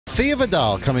Thea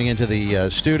Vidale coming into the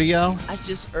studio. It's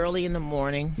just early in the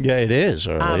morning. Yeah, it is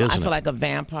early, isn't I feel it? like a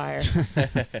vampire,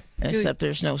 except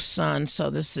there's no sun. So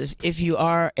this is, if you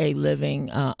are a living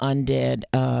undead,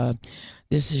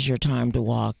 this is your time to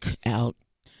walk out.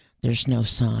 There's no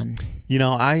sun. You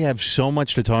know, I have so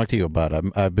much to talk to you about.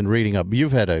 I've been reading up.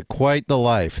 You've had quite the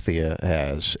life, Thea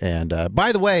has. And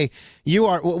by the way, you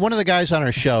are one of the guys on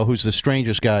our show who's the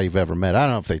strangest guy you've ever met. I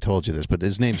don't know if they told you this, but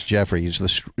his name's Jeffrey.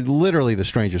 He's literally the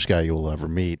strangest guy you will ever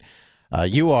meet.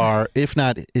 You are, if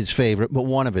not his favorite, but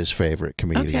one of his favorite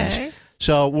comedians. Okay.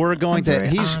 So we're going to.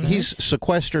 He's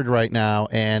sequestered right now,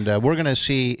 and we're going to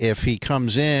see if he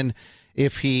comes in.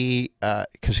 If he,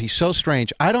 because he's so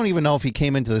strange, I don't even know if he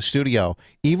came into the studio,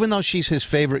 even though she's his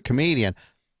favorite comedian.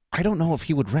 I don't know if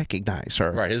he would recognize her.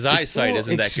 Right, his eyesight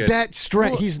isn't that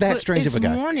good. He's that strange of a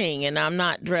guy. It's morning, and I'm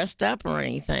not dressed up or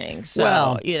anything.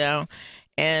 So, you know,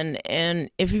 and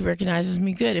if he recognizes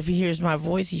me, good. If he hears my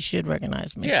voice, he should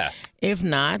recognize me. Yeah. If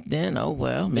not, then oh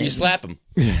well. Maybe. You slap him.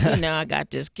 You know, I got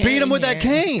this cane. Beat him with that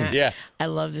cane. Yeah. I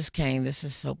love this cane. This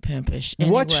is so pimpish.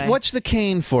 Anyway, what's the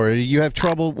cane for? You have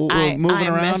trouble moving around?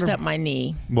 I messed up my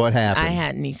knee. What happened? I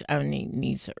had knee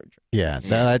surgery. Yeah,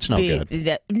 that's no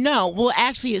good. No, well,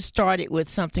 actually, it started with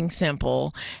something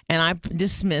simple, and I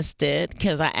dismissed it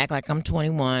because I act like I'm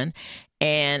 21.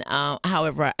 And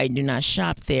however, I do not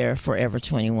shop there, Forever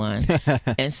 21.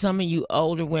 And some of you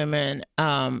older women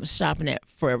shopping at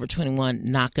Forever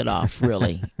 21, knock it off,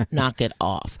 really. Knock it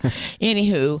off.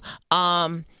 Anywho,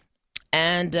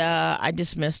 and I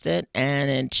dismissed it,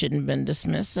 and it shouldn't have been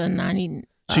dismissed, and I need.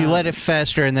 So you let it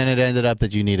fester, and then it ended up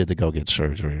that you needed to go get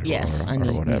surgery. Yes, I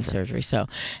needed surgery. So,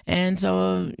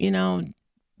 you know,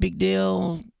 big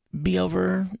deal, be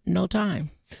over no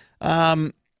time.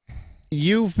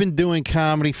 You've been doing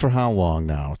comedy for how long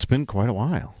now? It's been quite a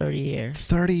while. 30 years.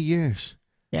 30 years.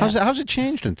 Yeah. How's it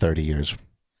changed in 30 years?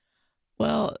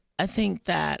 Well, I think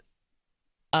that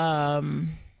the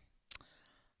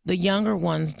younger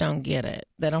ones don't get it.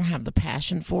 They don't have the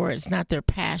passion for it. It's not their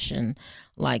passion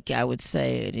like I would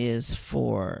say it is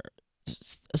for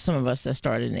some of us that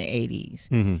started in the 80s.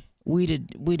 Mm-hmm.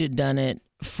 We'd have done it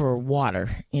for water,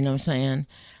 you know what I'm saying?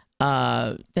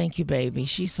 Thank you, baby.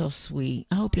 She's so sweet.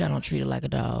 I hope y'all don't treat her like a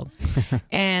dog.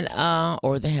 And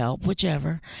or the help,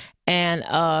 whichever. And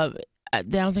I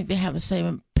don't think they have the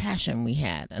same passion we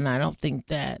had. And I don't think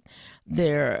that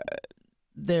they're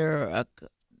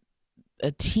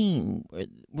a team.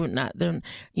 We're not. They're,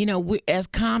 you know, we as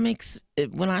comics.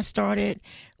 When I started,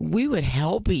 we would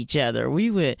help each other.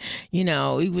 We would, you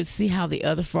know, we would see how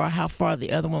far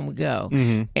the other one would go.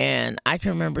 Mm-hmm. And I can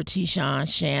remember T-Shawn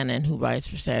Shannon, who writes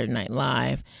for Saturday Night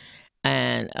Live,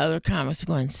 and other comics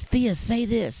were going, Thea, say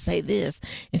this,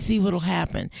 and see what'll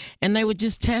happen. And they would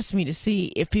just test me to see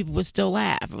if people would still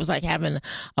laugh. It was like having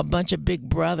a bunch of big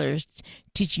brothers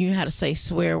teaching you how to say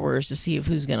swear words to see if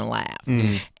who's going to laugh.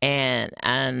 Mm-hmm.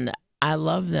 And I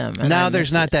love them. And now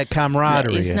there's not that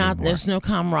camaraderie. It's not. Anymore. There's no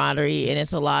camaraderie, and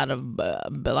it's a lot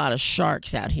of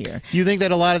sharks out here. You think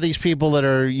that a lot of these people that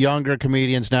are younger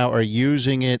comedians now are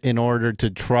using it in order to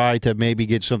try to maybe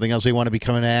get something else? They want to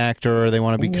become an actor, or they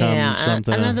want to become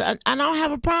something. I don't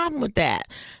have a problem with that.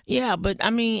 Yeah, but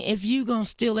I mean, if you gonna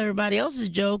steal everybody else's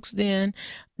jokes, then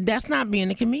that's not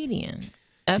being a comedian.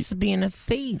 That's being a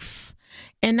thief.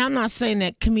 And I'm not saying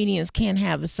that comedians can't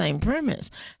have the same premise.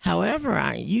 However,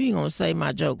 you ain't going to say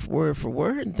my joke word for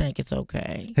word and think it's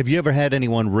okay. Have you ever had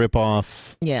anyone rip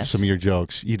off some of your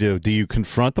jokes? You do. Do you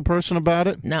confront the person about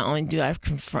it? Not only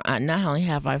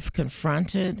have I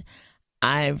confronted,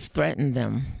 I've threatened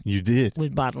them. You did?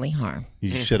 With bodily harm.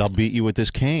 You said, I'll beat you with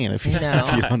this cane if you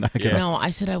don't. No,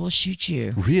 I said, I will shoot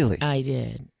you. Really? I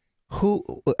did. Who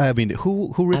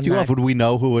ripped you off? Would we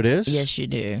know who it is? Yes, you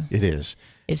do. It is.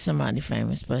 It's somebody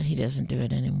famous, but he doesn't do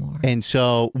it anymore. And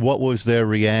so what was their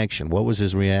reaction? What was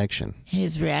his reaction?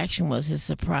 His reaction was his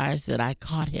surprise that I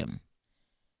caught him.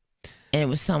 And it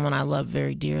was someone I love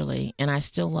very dearly, and I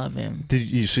still love him. Do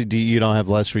you have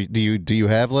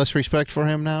less respect for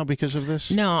him now because of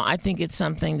this? No, I think it's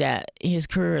something that his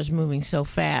career is moving so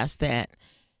fast that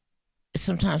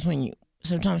sometimes when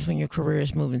your career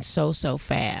is moving so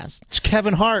fast. It's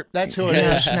Kevin Hart. That's who it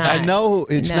is. It's not. I know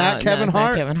it's not Kevin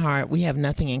Hart. Not Kevin Hart. We have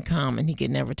nothing in common. He could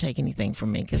never take anything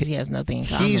from me because he has nothing in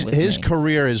common with his me.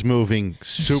 career is moving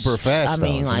super fast. I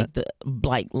mean,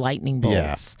 like lightning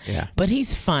bolts. Yeah. But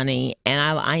he's funny, and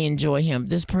I enjoy him.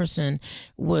 This person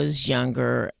was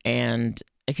younger and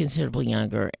considerably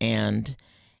younger, and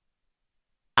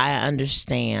I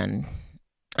understand.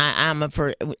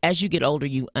 As you get older,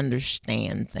 you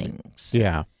understand things.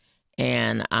 Yeah.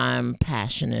 and I'm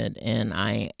passionate and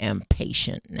I am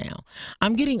patient now.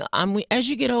 I'm as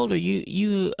you get older,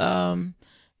 you're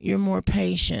more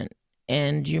patient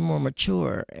and you're more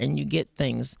mature and you get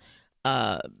things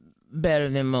better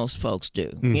than most folks do.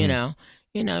 Mm-hmm.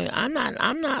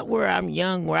 I'm not where I'm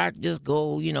young, where I just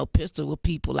go, pistol with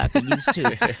people like I used to.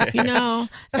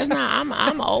 That's not.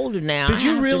 I'm older now. Did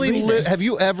you really? Have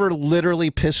you ever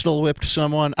literally pistol whipped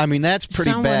someone? I mean, that's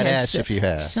pretty badass if you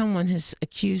have. Someone has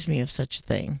accused me of such a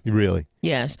thing. Really?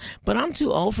 Yes, but I'm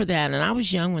too old for that, and I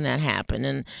was young when that happened,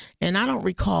 and I don't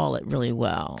recall it really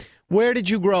well. Where did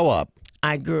you grow up?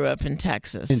 I grew up in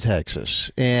Texas. In Texas,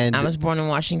 and I was born in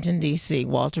Washington, D.C.,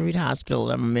 Walter Reed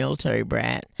Hospital. I'm a military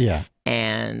brat. Yeah.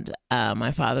 And my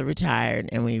father retired,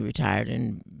 and we retired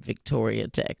in Victoria,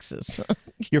 Texas.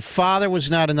 Your father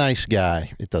was not a nice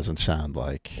guy, it doesn't sound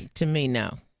like. To me,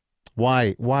 no.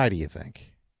 Why do you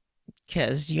think?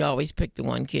 Because you always pick the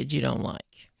one kid you don't like.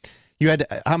 You had,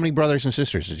 how many brothers and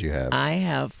sisters did you have? I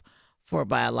have 4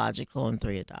 biological and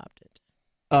 3 adopted.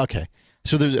 Okay.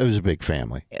 So it was a big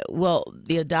family. Well,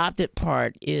 the adopted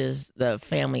part is the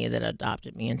family that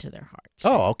adopted me into their hearts.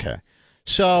 Oh, okay.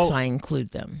 So I include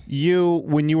them.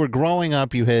 When you were growing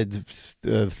up, you had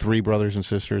 3 brothers and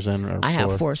sisters, and I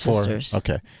have 4 sisters.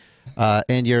 Okay.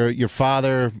 And your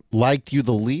father liked you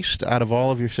the least out of all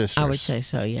of your sisters? I would say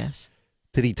so, yes.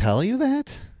 Did he tell you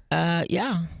that?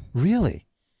 Yeah. Really?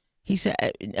 He said,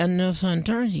 and no son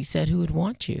turns, he said, who would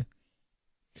want you?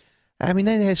 I mean,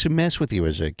 that has to mess with you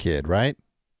as a kid, right?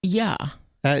 Yeah.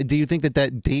 Do you think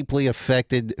that deeply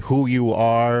affected who you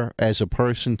are as a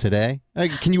person today?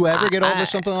 Can you ever get over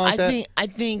something like that? I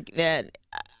think that,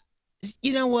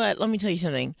 you know what? Let me tell you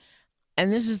something.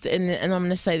 And this is, and I'm going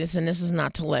to say this, and this is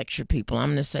not to lecture people. I'm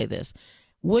going to say this.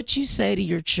 What you say to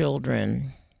your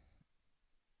children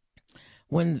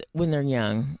when they're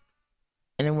young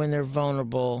and then when they're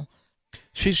vulnerable.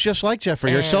 She's just like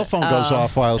Jeffrey. Her cell phone goes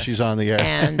off while she's on the air.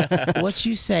 And what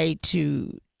you say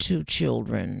to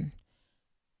children,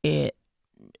 it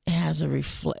has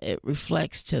it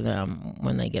reflects to them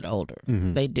when they get older.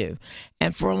 Mm-hmm. They do.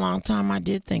 And for a long time, I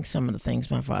did think some of the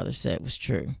things my father said was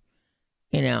true.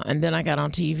 And then I got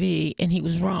on TV and he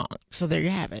was wrong. So there you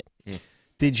have it.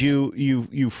 Did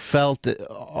you felt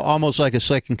almost like a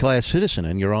second-class citizen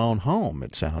in your own home,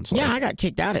 it sounds like? Yeah, I got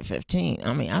kicked out at 15.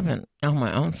 I mean, I've been on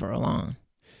my own for a long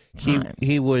time.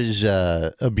 He was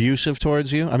abusive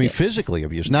towards you? I mean, physically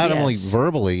abusive, not only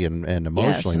verbally and emotionally.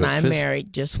 Yes, and I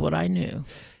married just what I knew.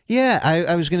 Yeah,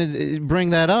 I was going to bring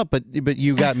that up, but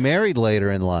you got married later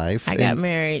in life. I got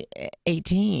married at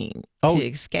 18 to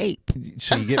escape.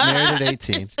 So you get married at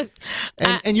 18.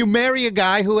 And you marry a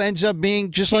guy who ends up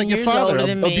being just like your father,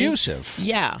 abusive.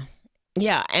 Yeah.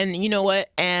 Yeah, and you know what?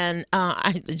 And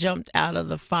I jumped out of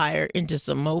the fire into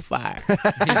some more fire.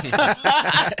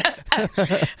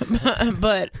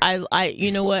 But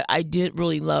you know what? I did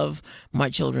really love my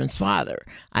children's father.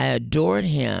 I adored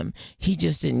him. He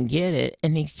just didn't get it,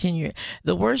 and he's 10 years.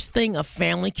 The worst thing a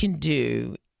family can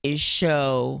do is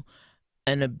show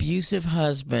an abusive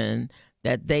husband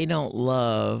that they don't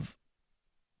love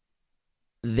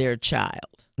their child.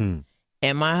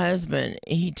 And my husband,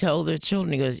 he told their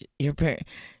children, he goes,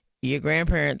 your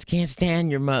grandparents can't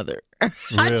stand your mother.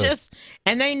 Really?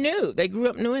 And they knew. They grew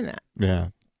up knowing that. Yeah.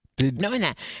 Knowing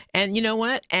that. And you know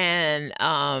what? And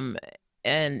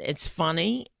it's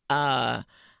funny. I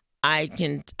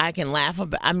can laugh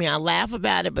about, I laugh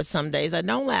about it, but some days I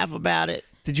don't laugh about it.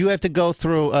 Did you have to go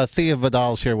through Thea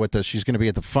Vidale's here with us? She's going to be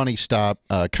at the Funny Stop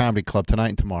Comedy Club tonight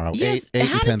and tomorrow. Yes. 8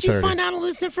 How and 10:30. did you find out all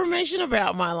this information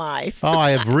about my life? Oh, I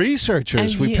have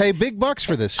researchers. We pay big bucks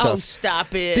for this stuff. Oh, stop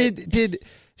it.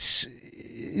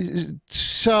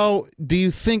 So do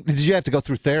you think, did you have to go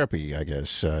through therapy, I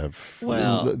guess,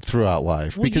 throughout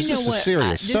life? Because this is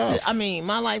serious stuff.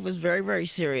 My life was very, very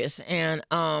serious. And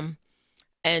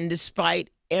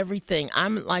despite everything,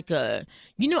 I'm like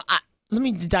let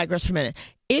me digress for a minute.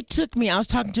 It took me, I was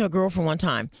talking to a girlfriend one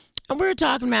time, and we were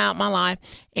talking about my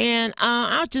life, and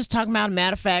I was just talking about, a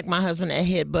matter of fact, my husband had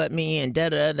headbutt me, and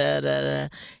da-da-da-da-da,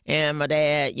 and my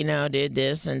dad, did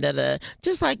this, and da-da.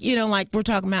 Just like, like we're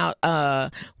talking about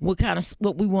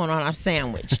what we want on our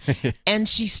sandwich. And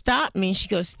she stopped me, and she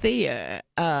goes, Thea,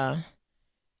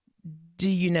 do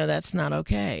you know that's not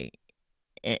okay?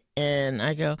 And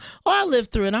I go, oh, I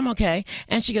lived through it. I'm okay.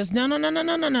 And she goes,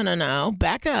 no.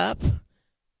 Back up.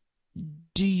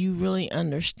 Do you really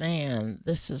understand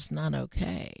this is not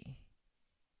okay?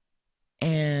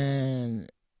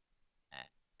 And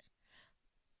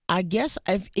I guess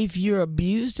if you're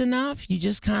abused enough, you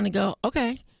just kind of go,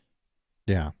 okay.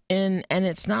 Yeah. And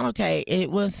it's not okay.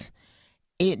 It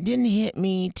didn't hit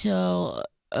me till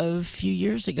a few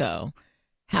years ago.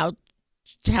 How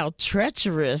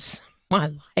treacherous my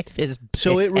life is.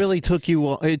 So it really took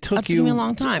you. It took you me a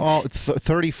long time.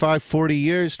 35, 40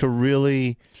 years to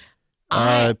really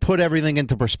put everything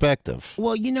into perspective.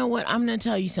 Well, you know what? I'm going to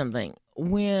tell you something.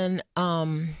 When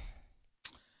and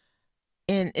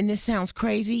this sounds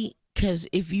crazy, because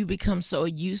if you become so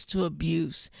used to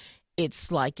abuse,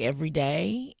 it's like every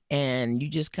day, and you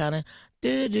just kind of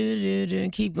do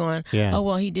and keep going. Yeah. Oh,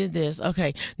 well, he did this.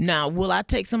 Okay. Now, will I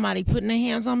take somebody putting their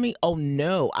hands on me? Oh,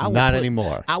 no. Not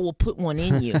anymore. I will put one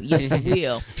in you. Yes, I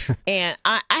will. And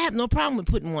I have no problem with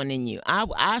putting one in you.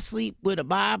 I sleep with a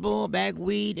Bible, a bag of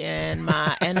weed, and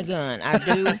a gun. I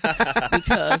do,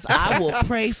 because I will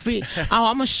pray for you. Oh,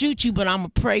 I'm going to shoot you, but I'm going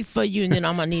to pray for you, and then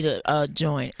I'm going to need a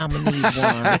joint. I'm going to need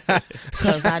one,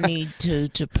 because I need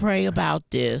to pray about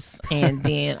this, and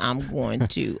then I'm going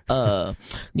to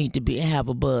need to have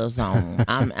a buzz on.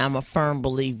 I'm a firm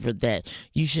believer that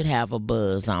you should have a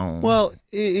buzz on. Well,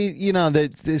 you know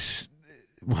that this.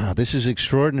 Wow, this is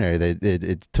extraordinary. That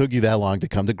it took you that long to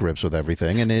come to grips with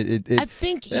everything, and I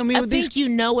think you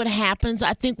know what happens.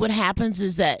 I think what happens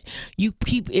is that you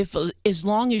keep as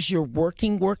long as you're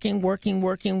working,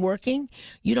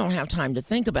 you don't have time to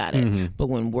think about it. Mm-hmm. But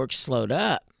when work slowed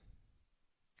up,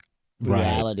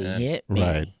 reality hit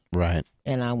me. Right.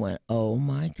 And I went, oh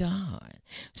my God.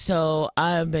 So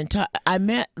I've been I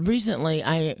met recently,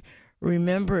 I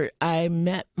remember I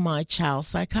met my child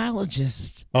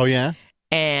psychologist. Oh, yeah?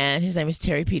 And his name is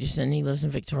Terry Peterson. He lives in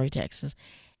Victoria, Texas.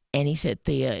 And he said,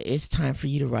 Thea, it's time for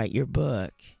you to write your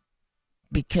book.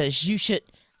 Because you should,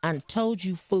 I told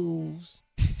you fools.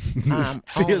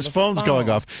 His phone's going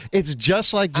off. It's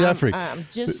just like Jeffrey.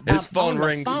 His phone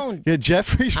rings. Yeah,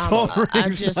 Jeffrey's phone rings.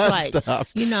 I'm just like,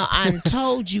 you know, I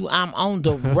told you I'm on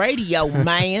the radio,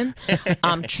 man.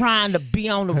 I'm trying to be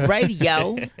on the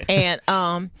radio, and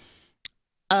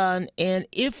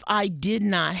if I did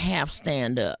not have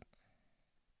stand up,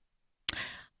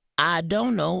 I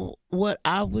don't know what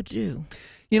I would do.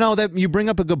 You know, that you bring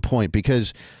up a good point,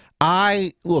 because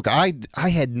I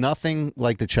had nothing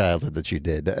like the childhood that you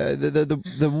did.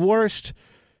 The worst,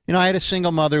 you know, I had a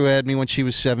single mother who had me when she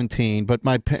was 17, but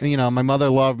my mother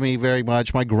loved me very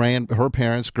much. Her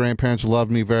grandparents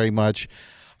loved me very much.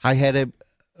 I had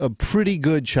a pretty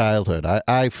good childhood.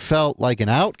 I felt like an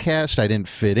outcast. I didn't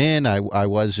fit in. I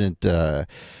wasn't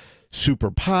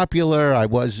super popular. I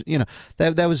was, you know,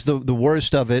 that was the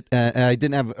worst of it. And I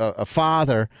didn't have a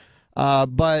father,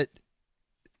 but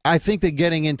I think that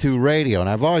getting into radio, and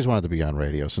I've always wanted to be on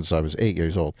radio since I was 8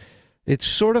 years old, it's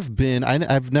sort of been,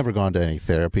 I've never gone to any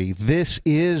therapy. This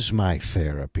is my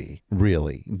therapy,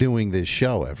 really, doing this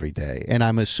show every day. And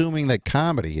I'm assuming that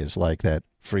comedy is like that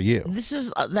for you.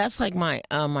 That's like my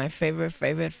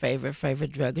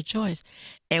favorite drug of choice.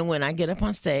 And when I get up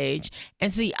on stage,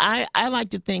 and see, I like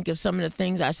to think of some of the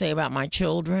things I say about my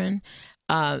children.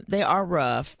 They are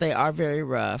rough. They are very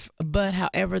rough. But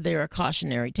however, they're a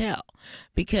cautionary tale,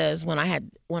 because when I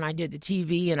did the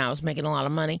TV and I was making a lot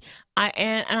of money,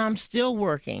 and I'm still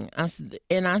working. I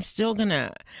still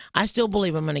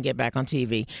believe I'm gonna get back on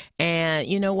TV. And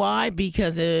you know why?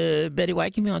 Because Betty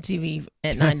White can be on TV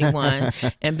at 91,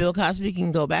 and Bill Cosby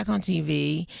can go back on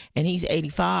TV, and he's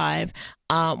 85.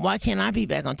 Why can't I be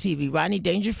back on TV? Rodney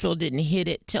Dangerfield didn't hit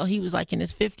it till he was like in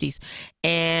his 50s,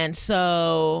 and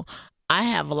so I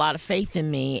have a lot of faith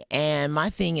in me, and my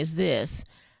thing is this: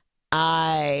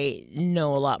 I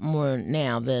know a lot more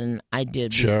now than I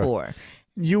did before.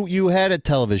 You had a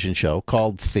television show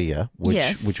called Thea, which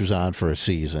Yes. which was on for a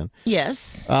season.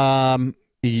 Yes.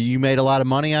 You made a lot of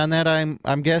money on that,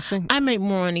 I'm guessing? I made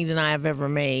more money than I have ever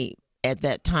made at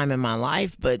that time in my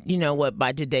life, but you know what?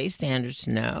 By today's standards,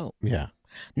 no. Yeah.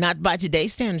 Not by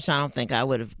today's standards. I don't think I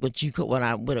would have what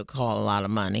I would have called a lot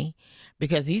of money,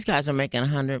 because these guys are making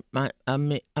 $1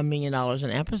 million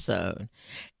an episode,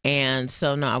 and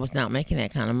so no, I was not making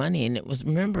that kind of money. And it was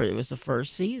the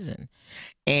first season,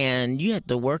 and you had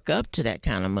to work up to that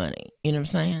kind of money. You know what I'm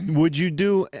saying? Would you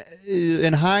do,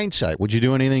 in hindsight, would you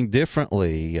do anything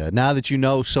differently now that you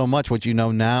know so much? What you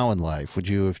know now in life, would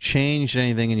you have changed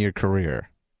anything in your career?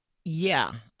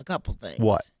 Yeah, a couple things.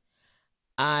 What?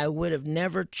 I would have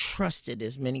never trusted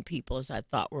as many people as I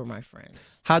thought were my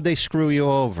friends. How'd they screw you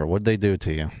over? What'd they do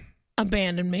to you?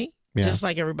 Abandon me, just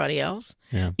like everybody else.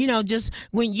 Yeah. You know, just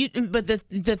when you. But the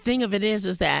thing of it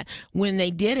is that when they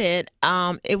did it,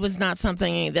 it was not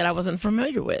something that I wasn't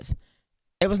familiar with.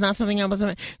 It was not something I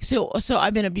wasn't. So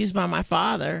I've been abused by my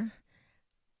father.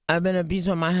 I've been abused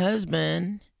by my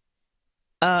husband.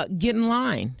 Get in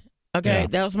line. Okay, Yeah.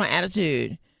 that was my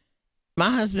attitude. my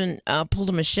husband pulled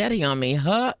a machete on me.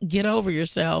 Get over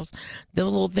yourselves.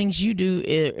 Those little things you do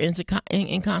are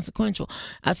inconsequential.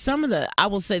 I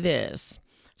will say this,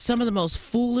 some of the most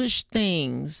foolish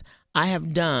things I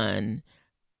have done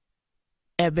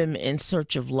have been in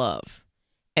search of love.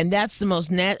 And that's the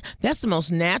most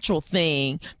natural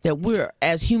thing that we're,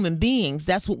 as human beings,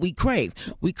 that's what we crave.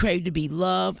 We crave to be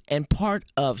loved and part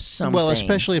of something. Well,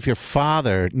 especially if your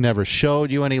father never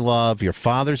showed you any love. Your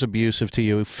father's abusive to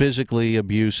you, physically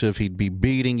abusive. He'd be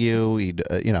beating you.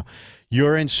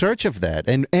 You're in search of that.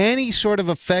 And any sort of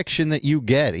affection that you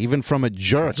get, even from a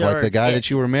jerk like the guy that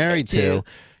you were married to,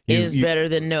 is better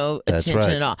than no attention right.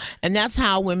 at all. And that's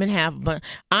how women have. But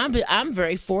I'm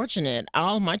very fortunate.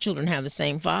 All my children have the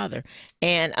same father.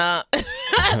 And not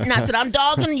that I'm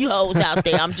dogging you hoes out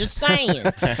there. I'm just saying.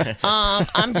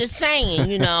 I'm just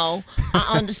saying, I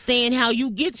understand how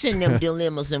you gets in them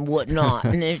dilemmas and whatnot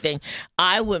and everything.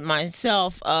 I would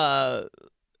myself, I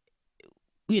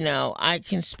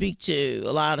can speak to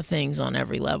a lot of things on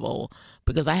every level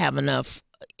because I have enough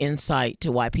insight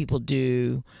to why people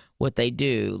do what they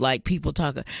do. Like people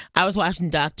talk. I was watching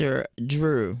Dr.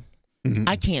 Drew. Mm-hmm.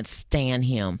 I can't stand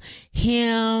him.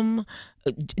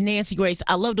 Nancy Grace.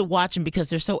 I love to watch them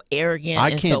because they're so arrogant.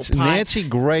 I can't. So Nancy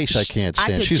Grace, I can't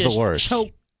stand. She's the worst.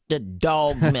 Choke the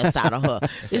dog mess out of her.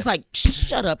 It's like,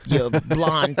 shut up, you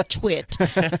blonde twit.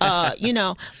 But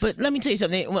let me tell you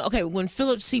something. Okay, when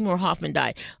Philip Seymour Hoffman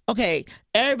died, okay,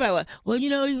 everybody was, well,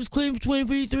 he was clean for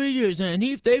 23 years, and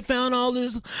they found all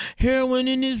this heroin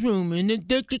in his room, and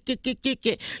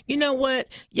you know what?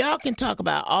 Y'all can talk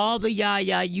about all the yah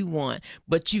you want,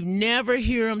 but you never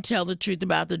hear them tell the truth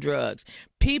about the drugs.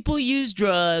 People use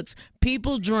drugs,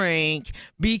 people drink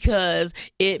because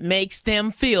it makes them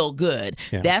feel good.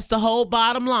 Yeah. That's the whole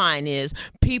bottom line is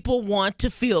people want to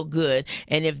feel good.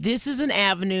 And if this is an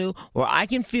avenue where I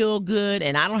can feel good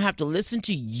and I don't have to listen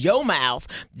to your mouth,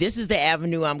 this is the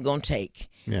avenue I'm going to take.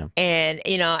 Yeah. And,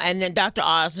 and then Dr.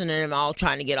 Austin and them all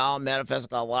trying to get all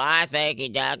metaphysical. Well, I think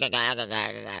he,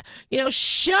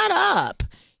 shut up.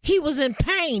 He was in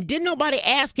pain. Didn't nobody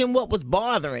ask him what was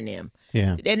bothering him?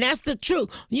 Yeah. And that's the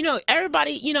truth.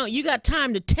 Everybody, you got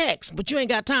time to text, but you ain't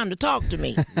got time to talk to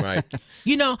me. Right.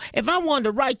 If I wanted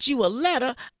to write you a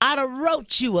letter, I'd have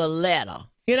wrote you a letter.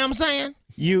 You know what I'm saying?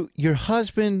 Your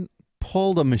husband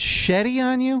pulled a machete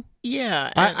on you?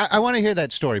 Yeah. I want to hear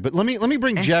that story, but let me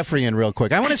bring Jeffrey in real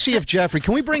quick. I want to see if Jeffrey,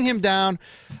 can we bring him down?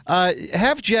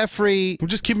 Have Jeffrey. We'll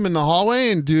just keep him in the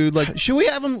hallway and do Should we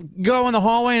have him go in the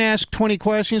hallway and ask 20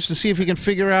 questions to see if he can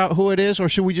figure out who it is, or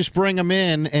should we just bring him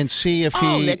in and see if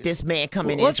he? Let this man come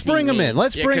in. Let's bring him in.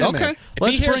 Let's bring him in.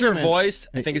 If he hears her voice,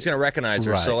 I think he's going to recognize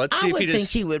her. Right. So let's see if he just. I would think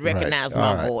he would recognize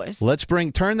my voice. Let's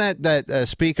turn that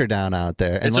speaker down out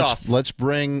there, and let's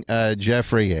bring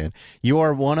Jeffrey in. You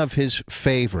are one of his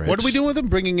favorites. What are we doing with him?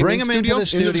 Bring him into the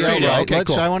studio. Right. Okay,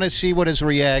 cool. I want to see what his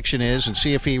reaction is and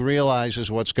see if he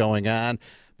realizes what's going on.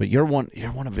 But you're one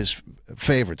of his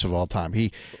favorites of all time.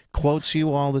 He quotes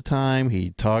you all the time. He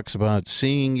talks about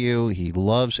seeing you. He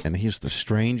loves, and he's the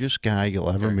strangest guy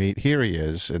you'll ever meet. Here he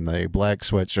is in the black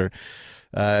sweatshirt.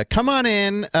 Come on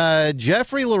in,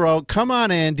 Jeffrey LaRoe. Come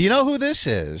on in. Do you know who this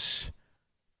is?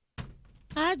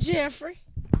 Hi, Jeffrey.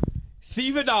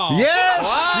 Thea Vidale. Yes!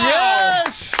 Wow.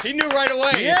 Yes! He knew right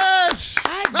away. Yes!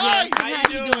 Hi, Jeffrey.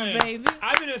 How you doing, baby?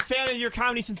 I've been a fan of your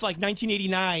comedy since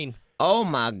 1989. Oh,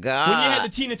 my God. When you had the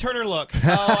Tina Turner look.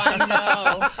 Oh, I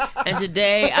know. And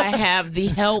today I have the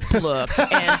help look.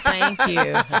 And thank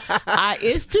you.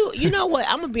 It's too, you know what?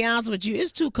 I'm going to be honest with you.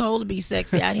 It's too cold to be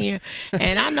sexy out here.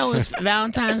 And I know it's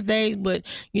Valentine's Day, but,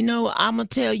 I'm going to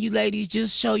tell you ladies,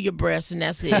 just show your breasts and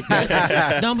that's it.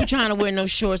 Don't be trying to wear no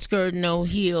short skirt, no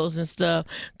heels and stuff,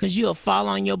 because you'll fall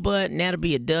on your butt and that'll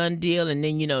be a done deal. And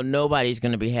then, nobody's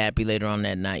going to be happy later on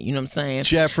that night. You know what I'm saying?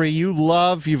 Jeffrey, you've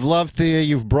loved Thea.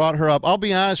 You've brought her up. I'll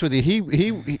be honest with you.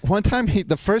 He one time,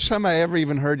 the first time I ever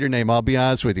even heard your name, I'll be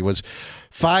honest with you, was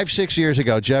 5-6 years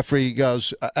ago. Jeffrey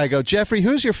goes, I go, Jeffrey,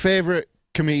 who's your favorite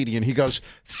comedian? He goes,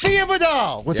 Thea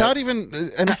Vidale, without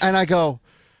even, and I go,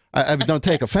 I don't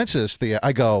take offense to this, Thea.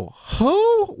 I go,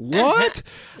 who? What?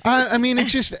 I mean,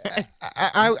 it's just,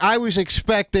 I was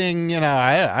expecting,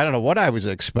 I don't know what I was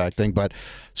expecting, but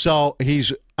so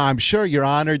I'm sure you're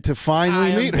honored to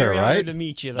finally meet her, right? Honored to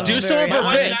meet you, though. Do some of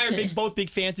her bits. I are both big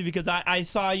fans of you because I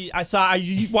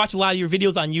watch a lot of your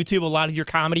videos on YouTube, a lot of your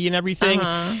comedy and everything.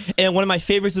 And one of my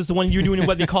favorites is the one you're doing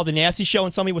what they call the Nasty Show,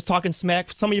 and somebody was talking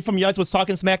smack. Somebody from Yuds was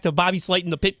talking smack to Bobby Slayton,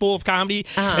 the pit bull of comedy,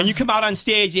 and you come out on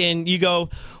stage and you go,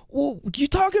 "Well, you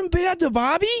talking bad to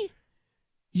Bobby?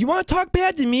 You want to talk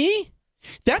bad to me?"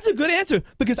 That's a good answer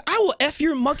because I will F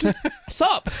your monkey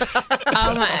up.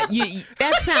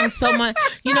 That sounds so much.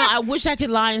 I wish I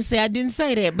could lie and say I didn't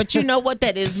say that, but you know what?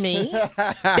 That is me.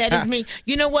 That is me.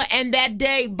 You know what? And that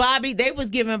day, Bobby, they was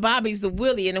giving Bobby's the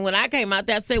Willie, and when I came out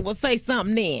there, I said, "Well, say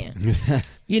something then."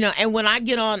 And when I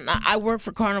get on, I work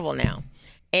for Carnival now,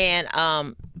 and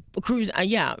cruise,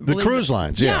 the cruise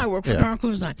lines, I work for Carnival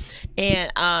Cruise Line,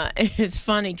 and it's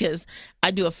funny because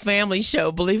I do a family show.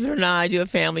 Believe it or not, I do a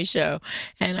family show,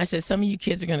 and I said some of you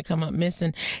kids are going to come up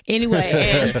missing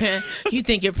anyway. And you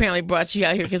think your family brought you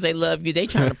out here because they love you? They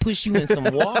trying to push you in some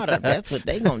water. That's what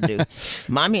they gonna do.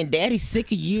 Mommy and Daddy's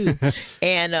sick of you,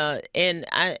 and I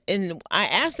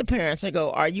asked the parents. I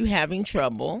go, "Are you having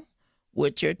trouble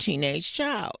with your teenage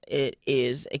child?" It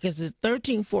is because it's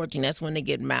 13, 14. That's when they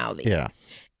get mouthy. Yeah.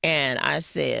 And I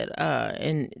said,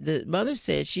 and the mother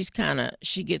said she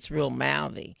gets real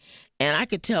mouthy. And I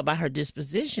could tell by her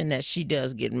disposition that she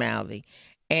does get mouthy.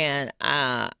 And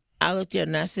I looked at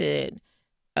her and I said,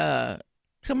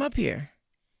 come up here.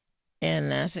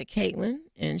 And I said, Caitlin.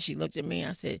 And she looked at me.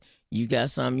 I said, you got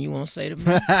something you want to say to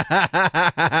me?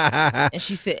 And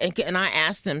she said, and I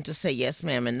asked them to say yes,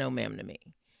 ma'am, and no, ma'am to me.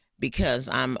 Because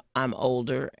I'm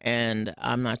older and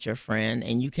I'm not your friend,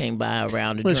 and you came by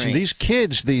around to Listen, drinks. these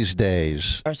kids these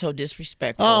days are so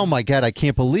disrespectful. Oh my God, I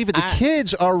can't believe it. The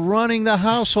kids are running the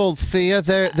household, Thea.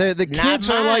 The kids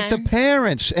are like the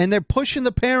parents, and they're pushing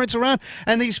the parents around,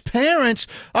 and these parents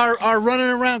are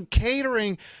running around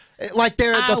catering like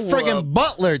they're the friggin'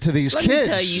 butler to these kids. Let me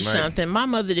tell you something. My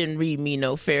mother didn't read me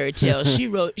no fairy tales.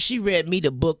 She read me the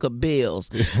book of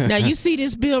bills. Now you see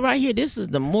this bill right here. This is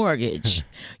the mortgage.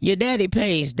 Your daddy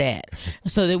pays that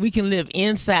so that we can live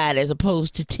inside as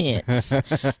opposed to tents.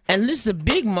 And this is a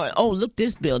big oh, look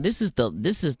this bill. This is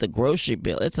the grocery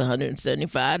bill. It's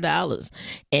 $175.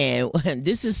 And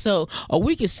this is so. Or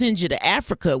we could send you to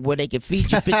Africa where they could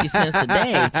feed you 50 cents a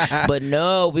day. But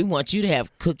no, we want you to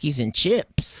have cookies and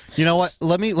chips. You know what?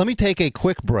 Let me take a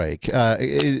quick break.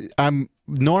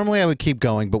 Normally I would keep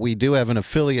going, but we do have an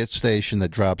affiliate station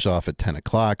that drops off at 10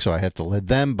 o'clock, so I have to let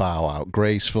them bow out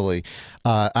gracefully.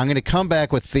 I'm going to come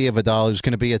back with Thea Vidale, who's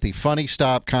going to be at the Funny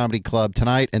Stop Comedy Club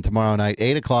tonight and tomorrow night,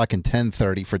 8 o'clock and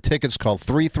 10:30. For tickets, call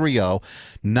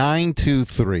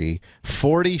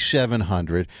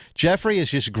 330-923-4700. Jeffrey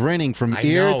is just grinning from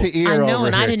ear to ear. I know, over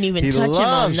and here. I didn't even touch him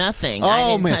on nothing.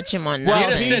 I didn't touch him on nothing. He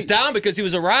had to sit down because he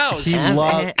was aroused.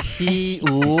 He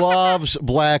loves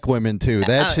black women, too.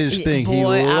 That's his thing.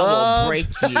 Boy, I will break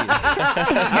you.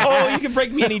 Oh, you can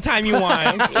break me anytime you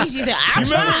want. She said, I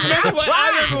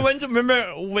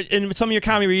remember in some of your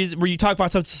comedy where you talk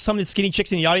about some of the skinny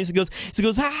chicks in the audience. He goes,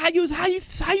 how you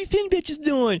thin bitches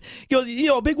doing? He goes,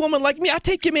 a big woman like me, I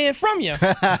take your man from you.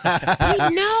 He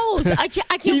knows. I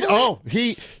can't.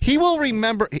 He will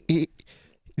remember.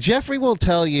 Jeffrey will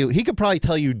tell you. He could probably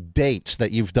tell you dates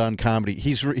that you've done comedy.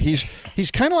 He's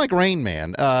kind of like Rain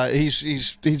Man.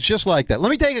 He's just like that. Let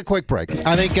me take a quick break.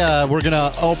 I think we're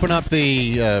gonna open up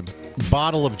the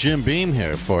bottle of Jim Beam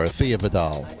here for Thea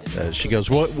Vidale. She goes,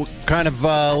 what kind of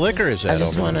liquor is that? I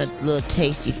just want a little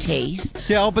tasty taste.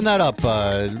 Yeah, open that up,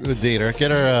 Dieter.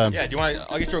 Get her. Yeah, do you want?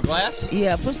 I'll get you a glass.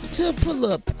 Yeah,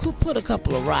 put a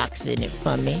couple of rocks in it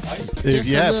for me. If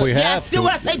we have. Yes, do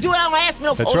what I say. Do it. I don't ask me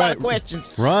no whole lot of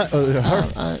questions. Right.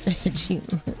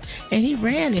 And he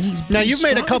ran, and he's now. You've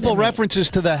made a couple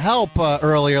references to The Help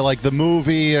earlier, like the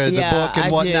movie or the book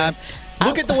and whatnot.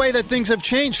 Look at the way that things have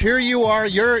changed. Here you are.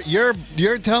 You're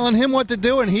telling him what to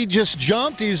do, and he just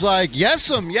jumped. He's like,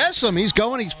 yes-em. He's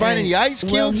going. He's finding the ice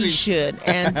cubes. Well, he should.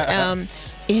 And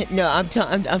no, I'm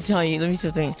telling you. Let me say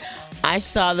something. I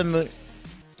saw the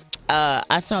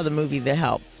movie. The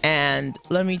Help, and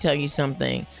let me tell you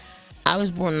something. I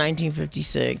was born in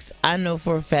 1956. I know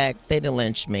for a fact they'd have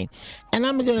lynched me, and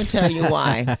I'm going to tell you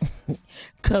why.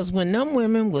 Because when them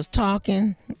women was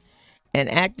talking and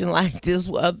acting like this,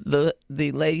 the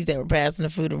ladies that were passing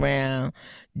the food around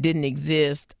didn't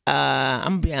exist. I'm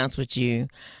gonna be honest with you.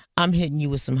 I'm hitting you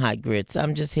with some hot grits.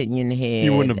 I'm just hitting you in the head.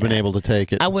 You wouldn't have been able to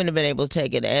take it. I wouldn't have been able to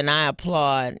take it, and I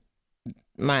applaud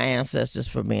my ancestors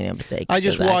for being able to take it. I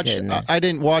just watched. I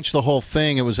didn't watch the whole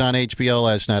thing. It was on HBO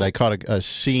last night. I caught a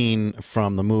scene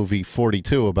from the movie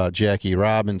 42 about Jackie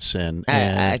Robinson.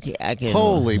 And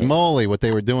holy moly, what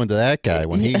they were doing to that guy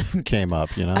when he came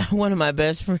up. One of my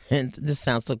best friends. This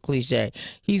sounds so cliche.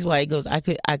 He's white. He goes, I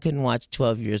couldn't watch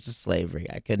 12 Years of Slavery.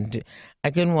 I couldn't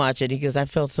watch it. He goes, I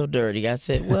felt so dirty. I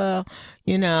said, well,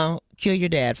 kill your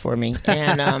dad for me.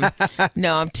 And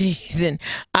no, I'm teasing.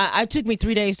 It took me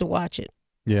 3 days to watch it.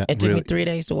 Yeah, it took me 3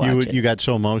 days to watch it. You got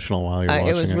so emotional while you were watching it.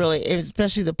 It was really,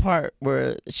 especially the part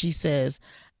where she says,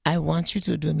 I want you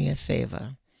to do me a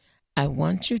favor. I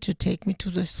want you to take me to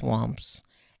the swamps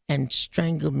and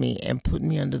strangle me and put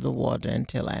me under the water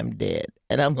until I'm dead.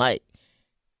 And I'm like,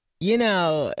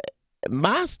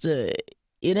 Master,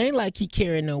 it ain't like he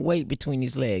carrying no weight between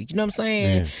his legs. You know what I'm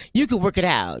saying? Yeah. You could work it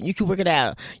out. You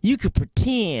could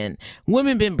pretend.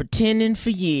 Women been pretending for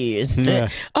years. Yeah.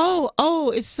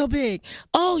 Oh, it's so big.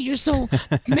 Oh, you're so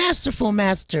masterful,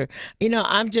 master.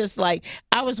 I'm just like,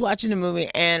 I was watching the movie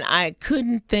and I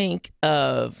couldn't think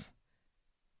of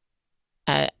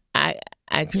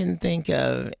I couldn't think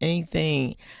of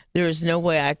anything. There was no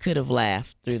way I could have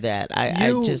laughed through that.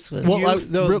 I just was.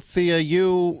 Well, Thea,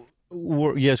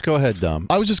 yes, go ahead, Dom.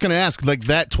 I was just going to ask, like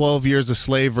that 12 Years a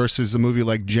Slave versus a movie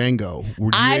like Django.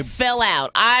 I fell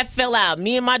out.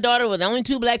 Me and my daughter were the only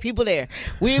two black people there.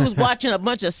 We was watching a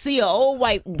bunch of sea of old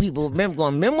white people. Remember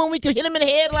when we could hit them in the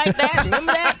head like that?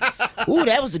 Remember that? Ooh,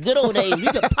 that was the good old days. We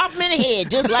could pop them in the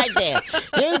head just like that.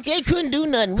 They couldn't do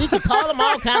nothing. We could call them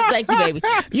all kinds of, thank you, baby.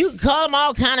 You could call them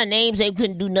all kind of names. They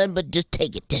couldn't do nothing but just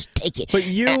take it. Just take it. But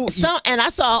and I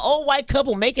saw an old white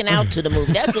couple making out to the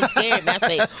movie. That's what scared me. I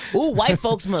say, ooh, white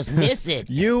folks must miss it.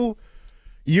 You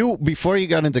before you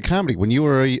got into comedy, when you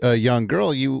were a young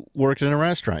girl, you worked in a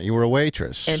restaurant. You were a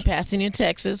waitress in Pasadena,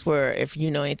 Texas. Where, if you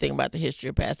know anything about the history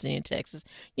of Pasadena, Texas,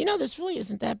 this really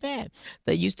isn't that bad.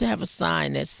 They used to have a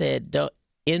sign that said,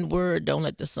 "N-word, don't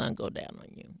let the sun go down on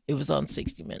you." It was on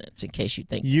 60 Minutes. In case you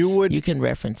think you can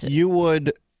reference it. You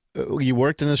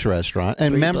worked in this restaurant,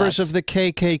 and members of the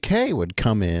KKK would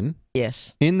come in.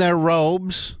 Yes, in their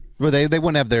robes. Well, they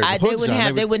wouldn't have their hoods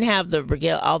on. They wouldn't have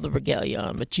all the regalia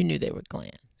on, but you knew they were Klan.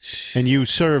 And you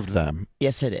served them.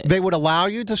 Yes, it is. They would allow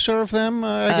you to serve them,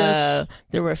 I guess?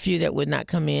 There were a few that would not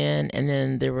come in, and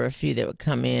then there were a few that would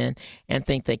come in and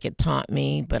think they could taunt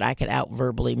me, but I could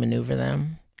out-verbally maneuver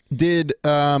them. Did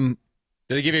they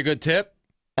give you a good tip?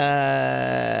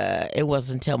 It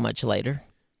wasn't until much later.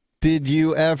 Did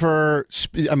you ever,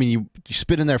 you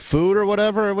spit in their food or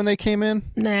whatever when they came in?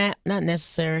 Nah, not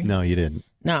necessary. No, you didn't.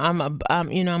 No,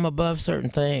 I'm above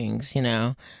certain things,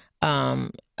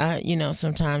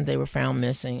 sometimes they were found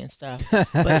missing and stuff.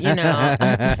 But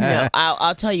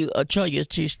I'll tell you a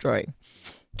true story.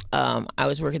 I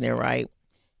was working there, right?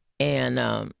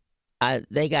 And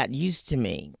they got used to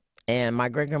me. And my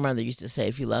great grandmother used to say,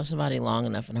 if you love somebody long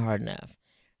enough and hard enough,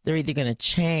 they're either gonna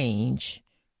change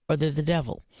or they're the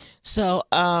devil. So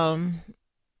I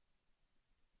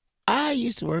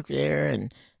used to work there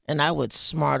and I would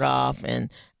smart off,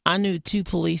 and I knew two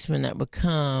policemen that would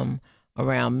come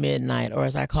around midnight, or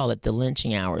as I call it, the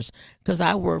lynching hours, because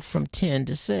I worked from 10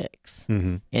 to 6,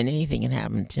 and anything can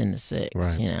happen 10 to 6,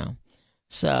 right.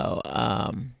 So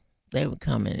they would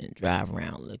come in and drive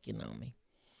around looking on me,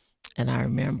 and I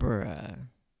remember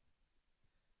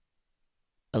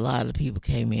a lot of the people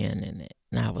came in, and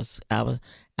I was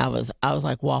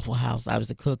like Waffle House. I was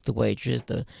the cook, the waitress,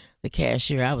 the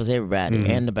cashier. I was everybody,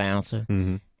 and the bouncer.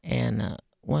 Mm-hmm. And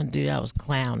one dude, I was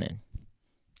clowning,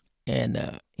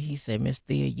 and he said, "Miss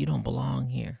Thea, you don't belong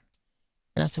here."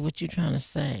 And I said, "What you trying to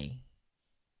say?"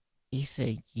 He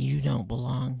said, "You don't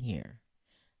belong here."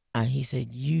 He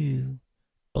said, "You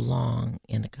belong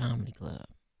in a comedy club."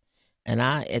 And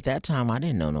at that time, I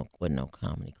didn't know what no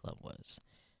comedy club was.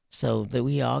 So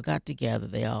we all got together.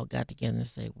 They all got together and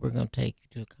said, "We're going to take you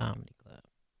to a comedy club."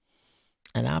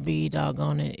 And I'll be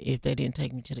doggone it if they didn't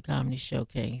take me to the Comedy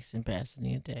Showcase in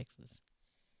Pasadena, Texas.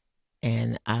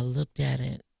 And I looked at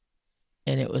it,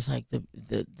 and it was like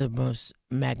the most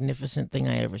magnificent thing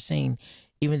I had ever seen,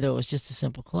 even though it was just a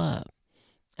simple club.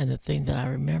 And the thing that I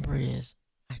remember is,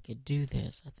 I could do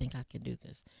this. I think I could do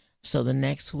this. So the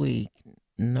next week,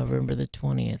 November the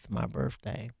 20th, my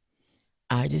birthday,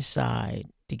 I decide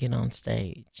to get on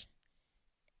stage.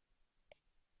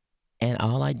 And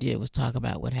all I did was talk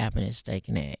about what happened at Steak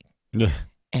and Egg. Yeah.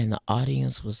 And the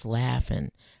audience was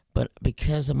laughing. But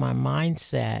because of my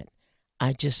mindset,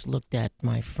 I just looked at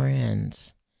my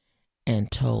friends and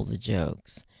told the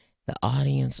jokes. The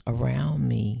audience around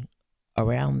me,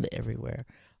 everywhere,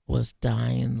 was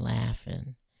dying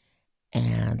laughing.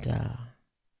 And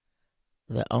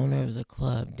the owner of the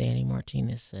club, Danny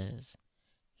Martinez, says,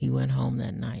 he went home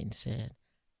that night and said,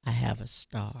 "I have a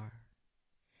star."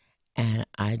 And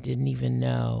I didn't even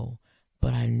know,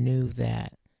 but I knew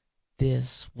that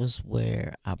this was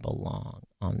where I belong,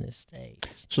 on this stage.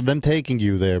 So them taking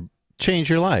you there changed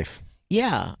your life.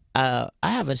 Yeah. I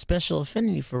have a special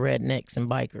affinity for rednecks and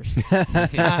bikers.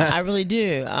 I really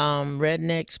do.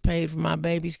 Rednecks paid for my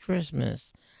baby's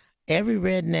Christmas. Every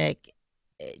redneck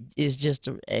is just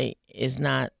is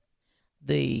not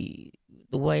the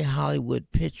way Hollywood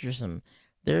pictures them.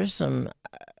 There's some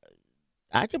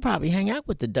I could probably hang out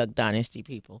with the Duck Dynasty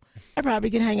people. I probably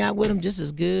could hang out with them just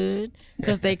as good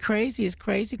because they crazy as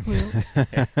crazy quills.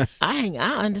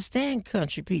 I understand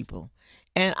country people,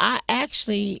 and I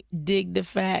actually dig the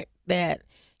fact that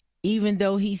even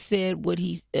though he said what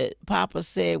Papa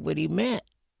said what he meant,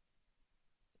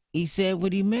 he said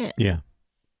what he meant. Yeah.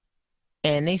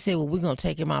 And they say, well, we're going to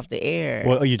take him off the air.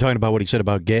 Well, are you talking about what he said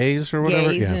about gays or whatever?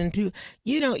 Gays and people.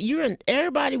 You know,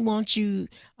 everybody wants you.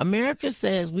 America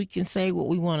says we can say what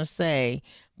we want to say,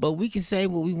 but we can say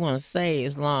what we want to say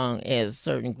as long as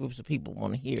certain groups of people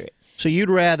want to hear it. So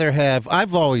you'd rather have,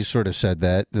 I've always sort of said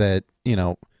that, you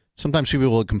know, sometimes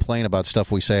people will complain about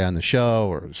stuff we say on the show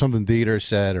or something Dieter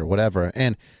said or whatever.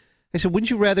 And they said, wouldn't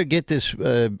you rather get this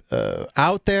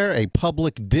out there, a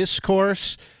public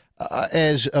discourse,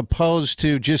 as opposed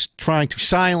to just trying to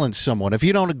silence someone? If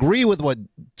you don't agree with what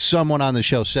someone on the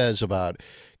show says about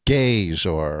gays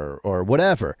or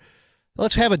whatever,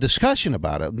 let's have a discussion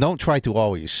about it. Don't try to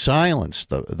always silence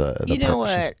the You know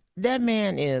person. what? That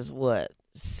man is,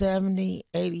 70,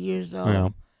 80 years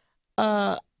old?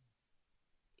 Yeah.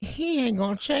 He ain't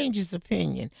going to change his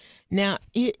opinion. Now,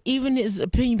 even his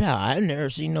opinion about, I've never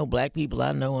seen no black people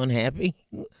I know unhappy.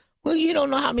 Well, you don't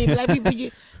know how many black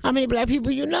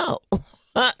people you know.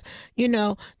 You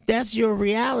know, that's your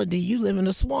reality. You live in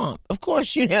a swamp. Of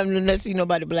course, you haven't seen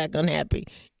nobody black unhappy.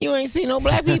 You ain't seen no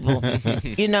black people.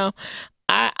 You know,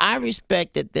 I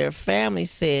respect that their family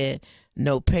said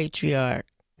no patriarch,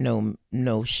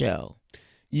 no show.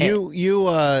 Thea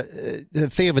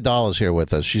Vidale is here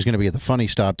with us. She's going to be at the Funny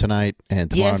Stop tonight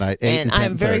and tomorrow night. 8 and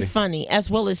I'm very funny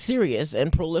as well as serious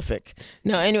and prolific.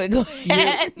 No, anyway, go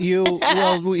ahead.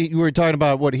 We were talking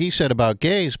about what he said about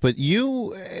gays, but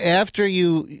after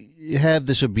you have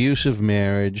this abusive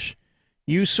marriage,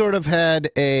 you sort of had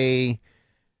a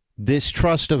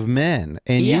distrust of men,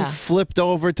 and you flipped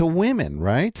over to women,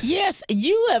 right? Yes,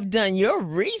 you have done your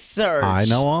research. I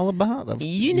know all about them.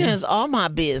 You know, it's all my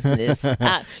business.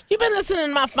 You've been listening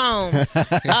to my phone.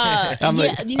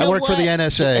 I work for the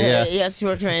NSA. Yes, you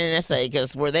work for the NSA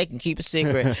because where they can keep a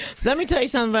secret. Let me tell you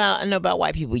something about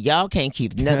white people. Y'all can't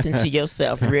keep nothing to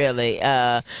yourself, really.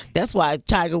 That's why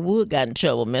Tiger Woods got in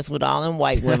trouble messing with all them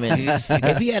white women.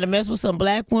 If he had to mess with some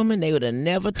black women, they would have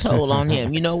never told on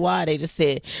him. You know why? They just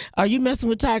said, are you messing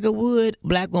with Tiger Woods?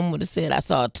 Black woman would have said, I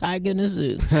saw a tiger in the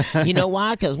zoo. You know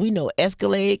why? Because we know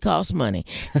Escalade costs money.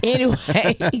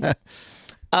 Anyway,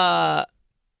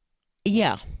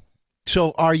 yeah.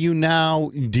 So are you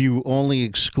now, do you only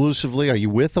exclusively, are you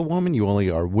with a woman? You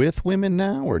only are with women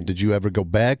now? Or did you ever go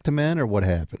back to men, or what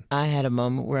happened? I had a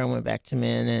moment where I went back to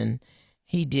men, and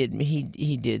he did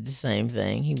the same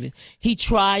thing.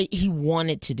 He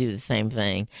wanted to do the same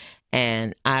thing.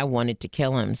 And I wanted to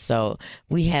kill him, so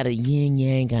we had a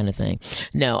yin-yang kind of thing.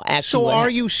 No, actually. So are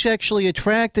you sexually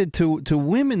attracted to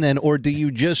women then, or do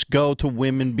you just go to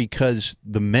women because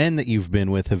the men that you've been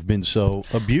with have been so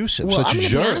abusive, well, such I'm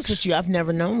jerks? Well, to be honest with you, I've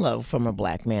never known love from a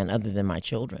black man other than my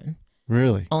children.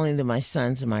 Really? Only than my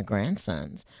sons and my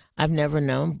grandsons. I've never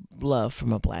known love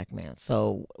from a black man.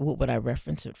 So what would I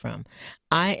reference it from?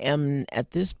 I am,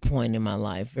 at this point in my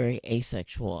life, very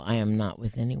asexual. I am not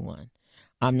with anyone.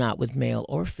 I'm not with male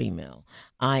or female.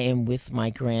 I am with my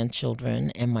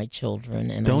grandchildren and my children.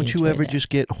 And don't you ever just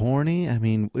get horny? I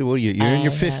mean, you're in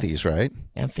your 50s, right?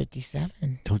 I'm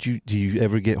 57. Do you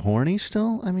ever get horny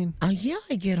still? I mean, yeah,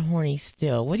 I get horny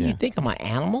still. What do you think? I'm an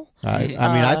animal? I mean,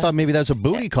 I thought maybe that's a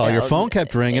booty call. Your phone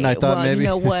kept ringing. I thought maybe. You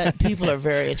know what? People are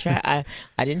very attracted.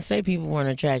 I didn't say people weren't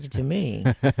attracted to me.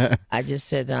 I just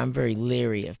said that I'm very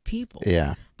leery of people.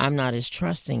 Yeah. I'm not as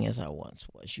trusting as I once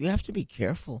was. You have to be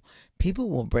careful. People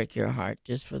will break your heart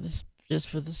just for the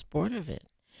sport of it.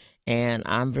 And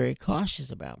I'm very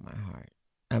cautious about my heart.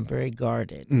 I'm very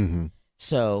guarded. Mm-hmm.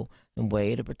 So the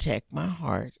way to protect my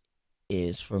heart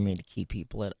is for me to keep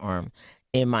people at arm.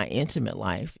 In my intimate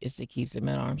life is to keep them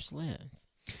at arm's length.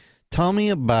 Tell me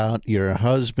about your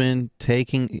husband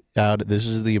taking out, this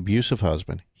is the abusive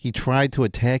husband. He tried to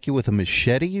attack you with a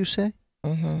machete, you say?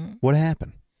 Mm-hmm. What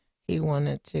happened? He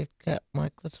wanted to cut my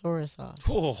clitoris off.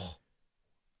 Oh.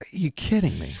 Are you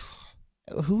kidding me?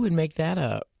 Who would make that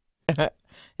up?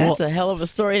 That's a hell of a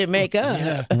story to make up.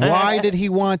 Yeah. Why did he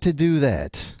want to do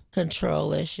that?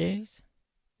 Control issues.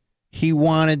 He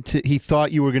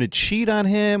thought you were going to cheat on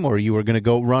him, or you were going to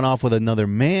go run off with another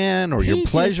man, or you're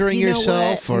pleasuring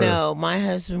yourself? Or... No, my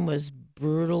husband was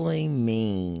brutally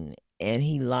mean, and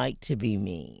he liked to be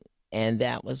mean. And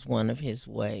that was one of his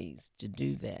ways to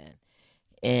do that.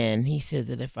 And he said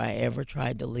that if I ever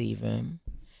tried to leave him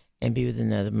and be with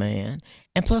another man,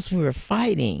 and plus we were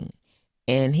fighting,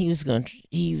 and he was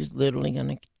literally going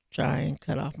to try and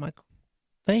cut off my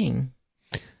thing.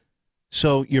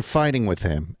 So you're fighting with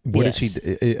him. What Yes. is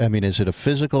he? I mean, is it a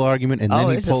physical argument? And then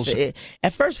he pulls.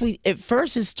 At first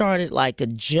it started like a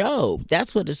joke.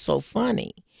 That's what is so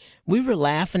funny. We were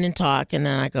laughing and talking,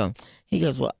 and he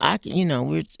goes, well, I can,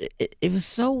 it was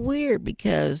so weird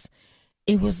because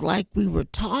it was like we were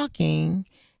talking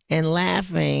and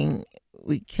laughing.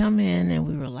 We come in and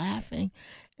we were laughing,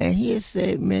 and he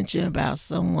had mentioned about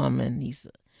some woman.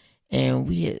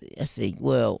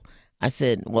 I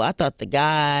said, well, I thought the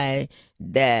guy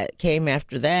that came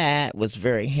after that was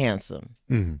very handsome.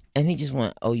 Mm-hmm. And he just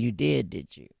went, oh, you did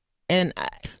you? And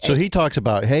so he talks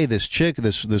about, hey, this chick,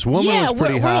 this woman was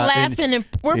pretty hot. We're laughing and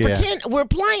we're pretending, we're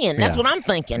playing. That's what I'm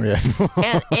thinking.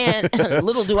 Yeah. and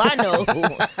little do I know,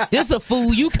 this is a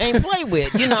fool you can't play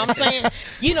with. You know what I'm saying?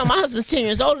 My husband's 10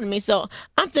 years older than me, so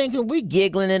I'm thinking we're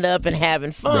giggling it up and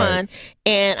having fun. Right.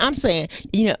 And I'm saying,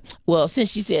 well,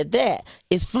 since you said that,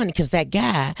 it's funny because that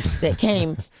guy that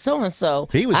came so-and-so,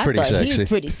 he was pretty sexy. He was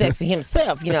pretty sexy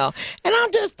himself, And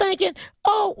I'm just thinking,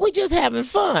 oh, we're just having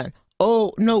fun.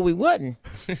 Oh, no, we wasn't.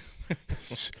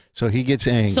 So he gets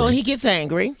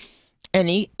angry. And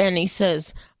he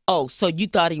says, oh, so you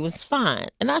thought he was fine.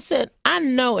 And I said, I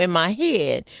know in my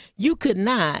head you could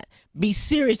not be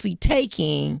seriously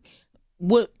taking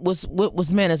what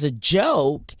was meant as a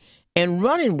joke and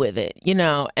running with it,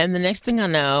 And the next thing I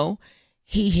know,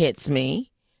 he hits me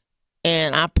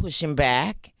and I push him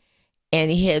back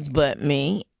and he headsbutt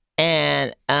me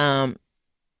and I'm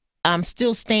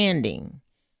still standing.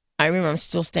 I remember I'm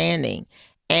still standing,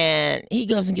 and he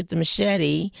goes and get the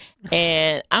machete,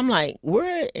 and I'm like,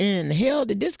 where in the hell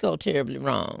did this go terribly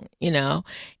wrong, And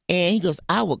he goes,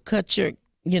 I will cut your,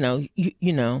 your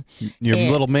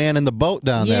little man in the boat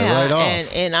down there right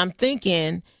off. And I'm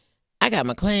thinking, I got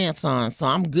my clamps on, so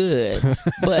I'm good,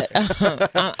 but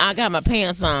I got my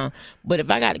pants on. But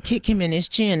if I got to kick him in his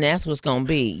chin, that's what's gonna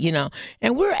be,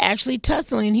 And we're actually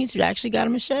tussling. He's actually got a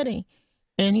machete.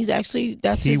 And that's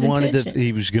his intention.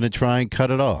 He was going to try and cut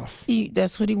it off.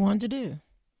 That's what he wanted to do.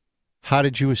 How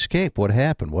did you escape? What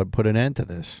happened? What put an end to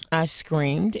this? I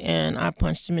screamed and I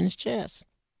punched him in his chest.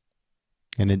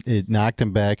 And it knocked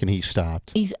him back and he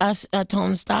stopped. I told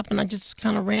him to stop and I just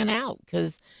kind of ran out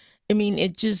because,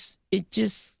 it just,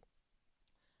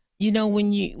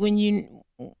 when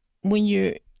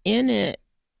you're in it,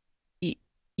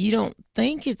 you don't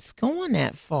think it's going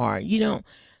that far.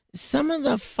 Some of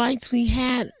the fights we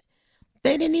had,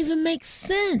 they didn't even make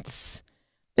sense.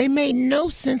 They made no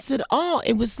sense at all.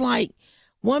 It was like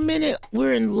 1 minute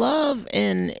we're in love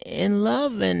and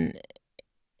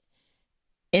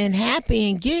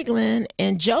happy and giggling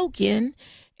and joking,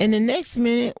 and the next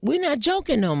minute we're not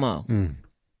joking no more. And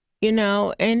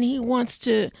he wants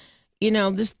to,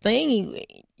 this thing,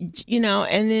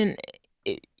 and then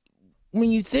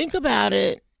when you think about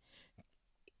it,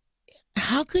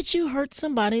 how could you hurt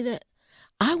somebody that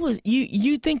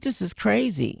you think this is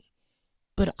crazy,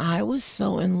 but I was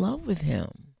so in love with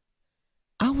him.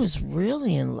 I was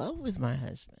really in love with my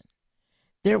husband.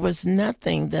 There was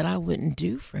nothing that I wouldn't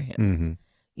do for him.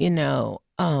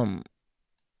 Mm-hmm.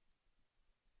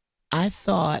 I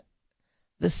thought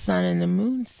the sun and the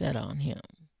moon set on him.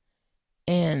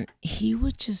 And he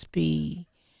would just be,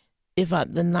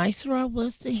 the nicer I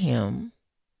was to him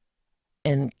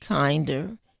and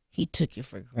kinder, he took it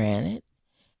for granted,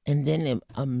 and then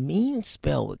a mean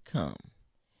spell would come,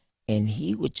 and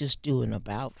he would just do an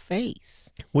about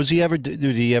face. Was he ever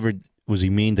was he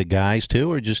mean to guys too,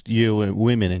 or just you and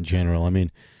women in general? A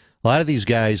lot of these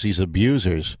guys, these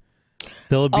abusers,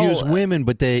 they'll abuse women,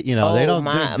 but they don't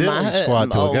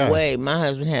squat to a guy. My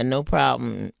husband had no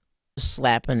problem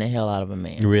slapping the hell out of a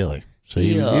man. Really? So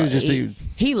he was just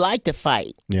he liked to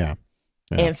fight. Yeah.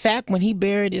 In fact, when he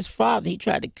buried his father, he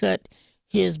tried to cut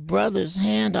his brother's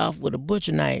hand off with a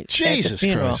butcher knife. Jesus at the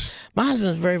funeral. Christ. My husband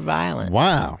was very violent.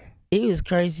 Wow. He was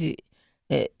crazy.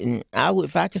 And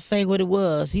if I could say what it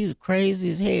was, he was crazy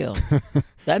as hell.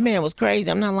 That man was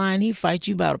crazy. I'm not lying. He'd fight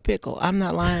you about a pickle. I'm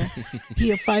not lying.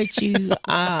 He'll fight you.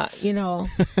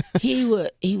 He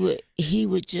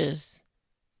would just,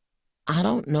 I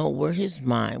don't know where his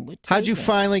mind would take How'd you him.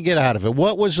 finally get out of it?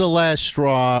 What was the last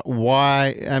straw?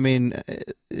 Why?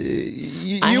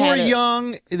 You were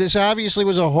young. This obviously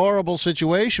was a horrible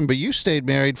situation, but you stayed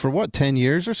married for what, 10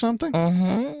 years or something?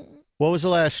 Mm-hmm. What was the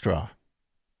last straw?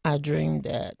 I dreamed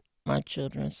that my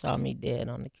children saw me dead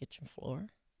on the kitchen floor.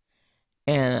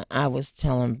 And I was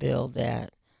telling Bill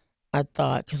that I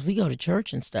thought, because we go to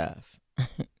church and stuff.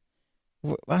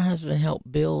 My husband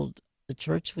helped build the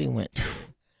church we went to.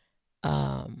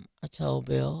 I told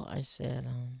Bill, I said,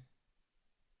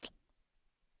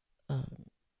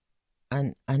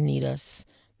 I need us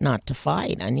not to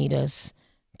fight. I need us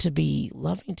to be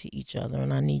loving to each other,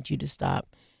 and I need you to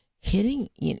stop hitting.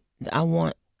 I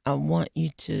want you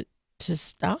to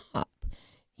stop.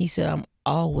 He said, I'm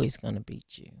always going to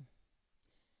beat you.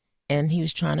 And he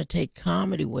was trying to take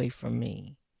comedy away from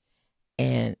me.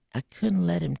 And I couldn't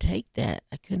let him take that.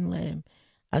 I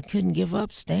couldn't give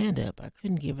up stand-up. I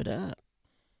couldn't give it up.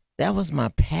 That was my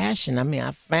passion. I mean,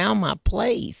 I found my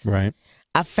place. Right.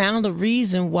 I found a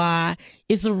reason why.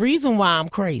 It's a reason why I'm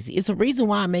crazy. It's a reason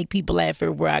why I make people laugh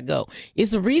everywhere I go.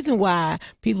 It's a reason why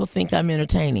people think I'm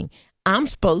entertaining. I'm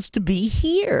supposed to be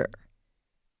here.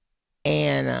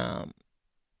 And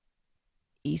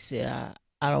he said,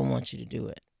 I don't want you to do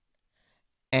it.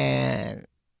 And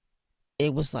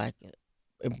it was like,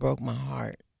 it broke my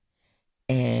heart.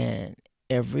 And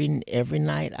every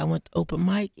night I went to open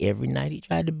mic, every night he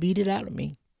tried to beat it out of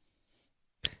me.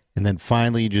 And then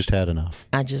finally you just had enough.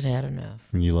 I just had enough.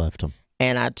 And you left him.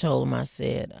 And I told him, I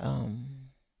said,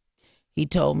 he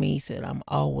told me, he said, I'm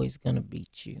always going to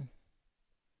beat you.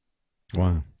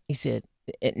 Wow. He said,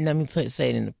 let me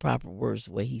say it in the proper words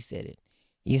the way he said it.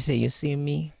 He said, you see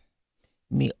me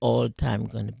all the time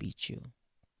going to beat you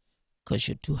because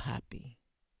you're too happy.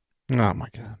 Oh, my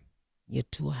God. You're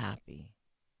too happy.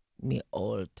 Me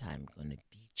all the time going to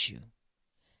beat you.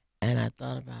 And I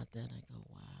thought about that. I go,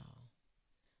 wow.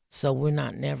 So we're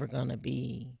not never going to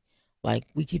be, like,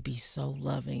 we could be so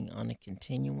loving on a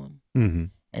continuum. Mm-hmm.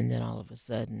 And then all of a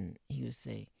sudden he would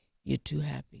say, you're too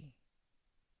happy.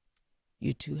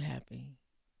 You're too happy.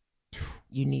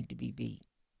 You need to be beat.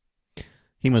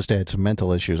 He must have had some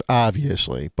mental issues,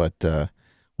 obviously. But,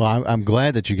 well, I'm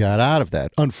glad that you got out of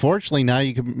that. Unfortunately, now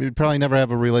you'd probably never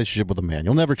have a relationship with a man.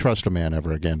 You'll never trust a man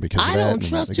ever again because I don't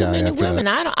trust too many women.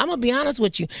 I'm going to be honest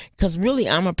with you, because really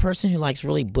I'm a person who likes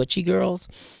really butchy girls.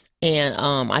 And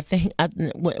I think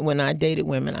when I dated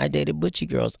women, I dated butchy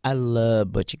girls. I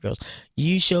love butchy girls.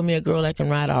 You show me a girl that can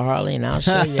ride a Harley, and I'll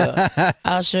show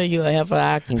you a heifer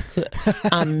I can cook.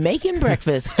 I'm making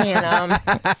breakfast, and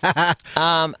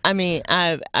I mean,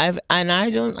 I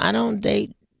don't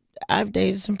date. I've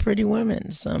dated some pretty women,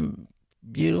 some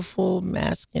beautiful,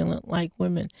 masculine like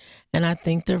women, and I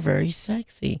think they're very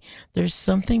sexy. There's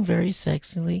something very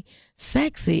sexy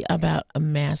about a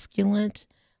masculine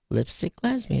lipstick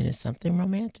lesbian. Is something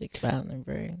romantic about them.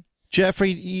 Very. Jeffrey,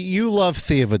 you love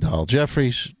Thea Vidale.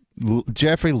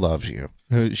 Jeffrey loves you.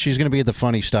 She's going to be at the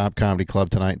Funny Stop Comedy Club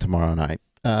tonight and tomorrow night.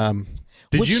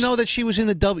 Did you know that she was in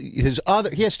the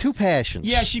he has two passions.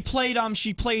 Yeah, she played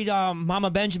Mama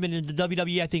Benjamin in the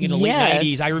WWE, I think, in the late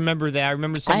 90s. I remember that. I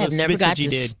remember some of the never got she to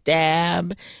did.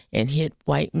 Stab and hit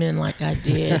white men like I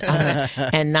did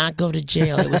and not go to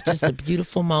jail. It was just a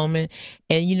beautiful moment.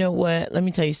 And you know what? Let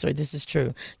me tell you a story. This is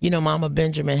true. You know, Mama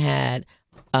Benjamin had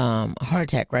a heart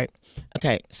attack, right?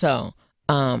 Okay, so,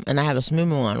 and I have a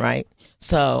smooth on, right?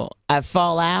 So I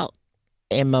fall out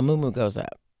and my moo goes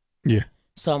up. Yeah.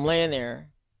 So I'm laying there,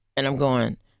 and I'm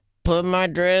going, put my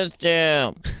dress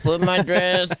down, put my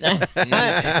dress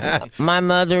down. My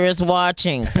mother is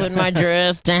watching, put my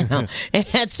dress down. And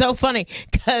it's so funny,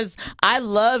 because I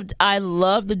loved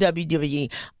the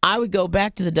WWE. I would go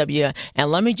back to the WWE,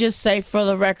 and let me just say for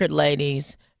the record,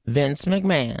 ladies, Vince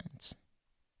McMahon's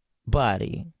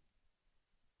body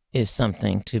is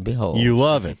something to behold. You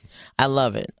love it. I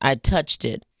love it. I touched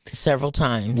it several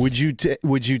times.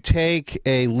 Would you take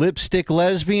a lipstick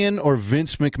lesbian or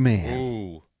Vince McMahon?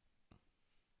 Ooh.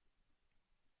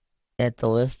 That the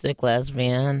lipstick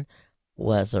lesbian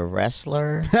was a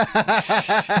wrestler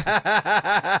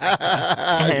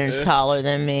and taller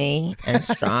than me and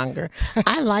stronger.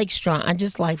 I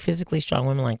just like physically strong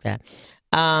women like that.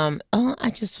 I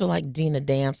just feel like Dina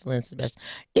Damsel and Sebastian.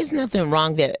 It's nothing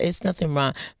wrong there. It's nothing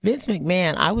wrong. Vince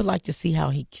McMahon, I would like to see how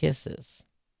he kisses.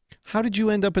 How did you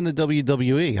end up in the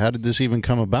WWE? How did this even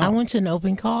come about? I went to an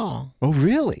open call. Oh,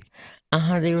 really?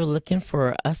 They were looking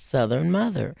for a Southern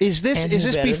mother. Is this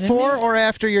before or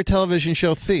after your television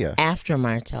show, Thea? After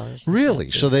my television really?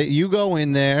 show. So that you go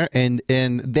in there and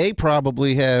they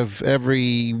probably have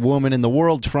every woman in the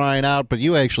world trying out, but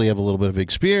you actually have a little bit of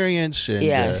experience. And,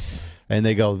 yes. And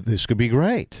they go, this could be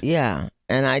great. Yeah.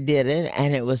 And I did it,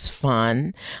 and it was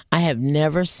fun. I have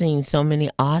never seen so many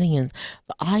audience.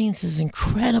 The audience is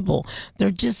incredible.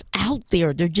 They're just out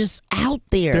there. They're just out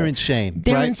there. They're insane.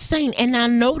 They're right? insane, and I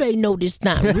know they know this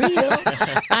not real.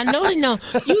 I know they know.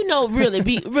 You know,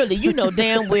 really, you know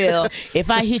damn well if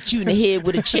I hit you in the head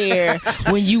with a chair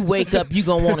when you wake up, you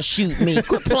gonna want to shoot me.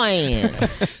 Quit playing.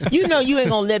 You know you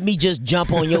ain't gonna let me just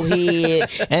jump on your head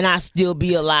and I still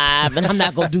be alive, and I'm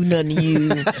not gonna do nothing to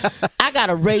you. I got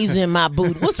a razor in my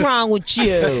booty. What's wrong with you?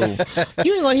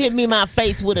 You ain't gonna hit me in my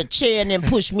face with a chair and then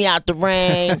push me out the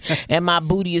ring, and my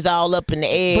booty is all up in the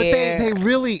air. But they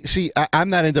really see. I'm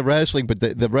not into wrestling, but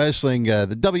the wrestling,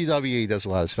 the WWE does a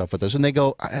lot of stuff with this, and they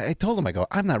go. I told them, I go,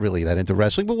 I'm not really that into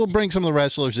wrestling, but we'll bring some of the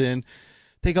wrestlers in.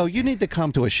 They go, you need to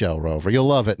come to a show, Rover. You'll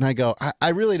love it. And I go, I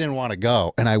really didn't want to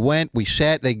go. And I went. We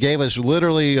sat. They gave us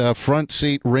literally a front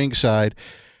seat ringside.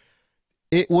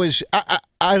 It was,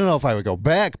 I don't know if I would go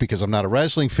back because I'm not a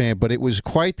wrestling fan, but it was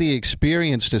quite the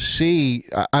experience to see.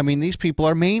 I mean, these people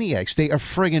are maniacs. They are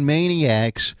friggin'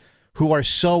 maniacs who are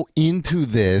so into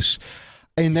this.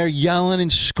 And they're yelling and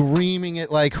screaming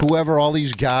at like whoever all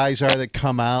these guys are that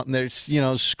come out, and they're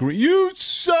scream, "You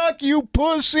suck, you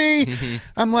pussy!"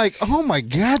 I'm like, oh my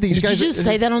god, these guys. Did you just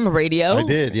say that on the radio? I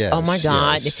did, yes. Oh my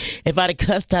god! Yes. If I'd have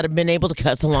cussed, I'd have been able to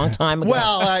cuss a long time ago.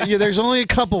 Well, there's only a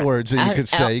couple words that you could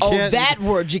say. That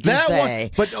word you can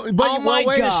say. But oh my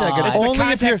wait god! a second. That's Only the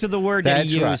context of the word that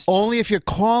he used. Right. Only if you're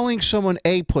calling someone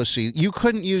a pussy. You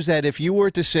couldn't use that if you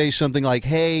were to say something like,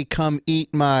 "Hey, come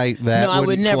eat my." That no, I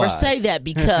would never fly. say that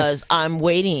because I'm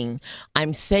waiting.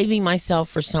 I'm saving myself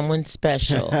for someone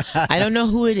special. I don't know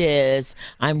who it is.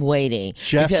 I'm waiting.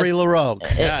 Jeffrey LaRoque.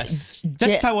 Yes.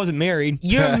 That's if I wasn't married.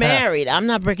 You're married. I'm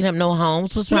not breaking up no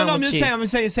homes. What's wrong with you? I'm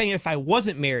saying if I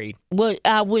wasn't married. Well,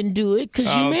 I wouldn't do it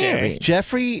because you're married.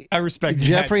 Jeffrey, I respect that.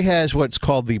 Jeffrey has what's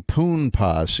called the Poon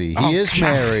Posse. He is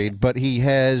married, but he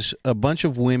has a bunch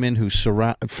of women who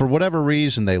surround, for whatever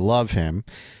reason, they love him.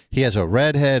 He has a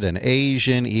redhead, an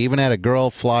Asian. He even had a girl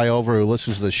fly over who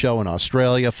listens to the show in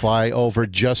Australia, fly over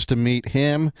just to meet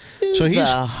him. So he's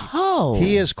a hoe.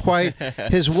 He is quite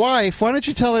his wife. Why don't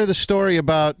you tell her the story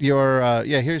about your?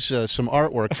 Here's some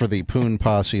artwork for the Poon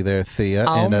Posse there, Thea.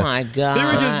 Oh and, my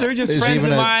God! They're just friends of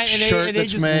mine, and they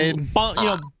just made.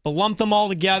 Lump them all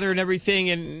together and everything,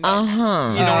 and you know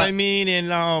what I mean,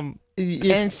 and.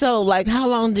 And so, like, how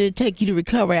long did it take you to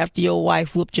recover after your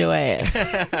wife whooped your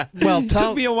ass? Well, it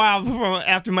took me a while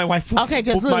after my wife whooped Okay,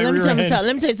 because let me tell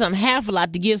you something. Half a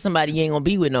lot to give somebody you ain't going to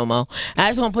be with no more. I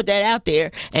just want to put that out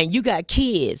there. And you got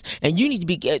kids, and you need to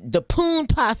be the Poon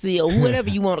Posse or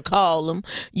whatever you want to call them.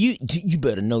 You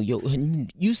better know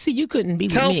you see, you couldn't be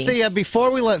with me. Tell Thea,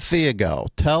 before we let Thea go,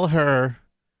 tell her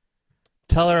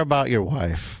about your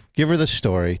wife. Give her the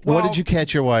story. Well, what did you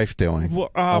catch your wife doing?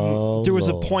 Well, there was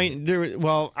a point.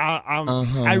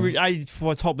 I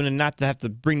was hoping not to have to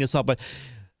bring this up, but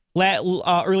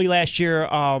early last year,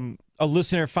 a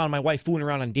listener found my wife fooling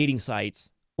around on dating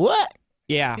sites. What?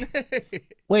 Yeah.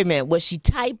 Wait a minute. Was she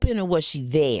typing or was she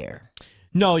there?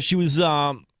 No, she was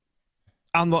on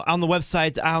the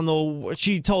websites. I don't know.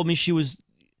 She told me she was,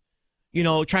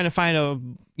 trying to find a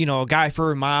guy for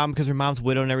her mom because her mom's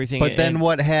widow and everything. But then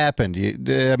what happened?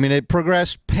 It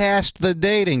progressed past the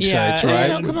dating sites,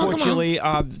 right? Unfortunately,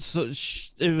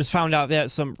 it was found out that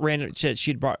some random shit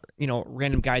she'd brought,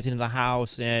 random guys into the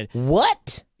house and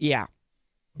what? Yeah.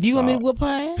 Do you want me to whoop her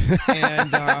ass?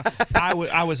 And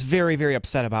I was very, very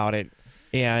upset about it.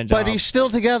 But he's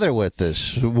still together with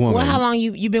this woman. Well, how long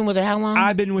you been with her? How long?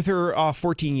 I've been with her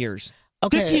 14 years.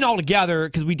 Okay. 15 altogether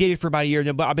because we dated for about a year,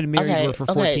 but I've been married to her for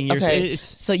 14 years. Okay.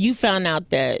 So you found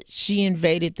out that she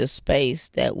invaded the space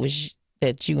that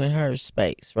you and her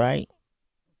space, right?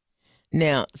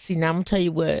 Now, see, now I'm gonna tell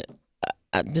you what.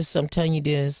 I'm telling you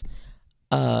this.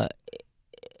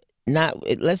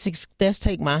 Let's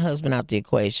take my husband out the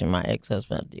equation, my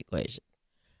ex-husband out the equation.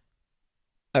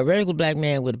 A regular black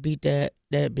man would have beat that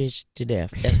bitch to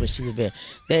death. That's what she would have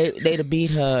been. They'd have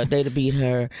beat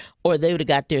her. Or they would have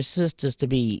got their sisters to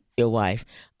be your wife.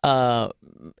 I'm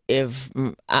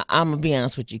gonna be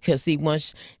honest with you, because see,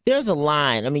 once there's a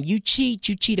line. I mean, you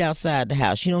cheat outside the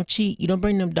house. You don't cheat. You don't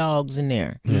bring them dogs in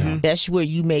there. Mm-hmm. That's where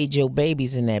you made your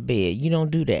babies in that bed. You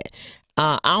don't do that.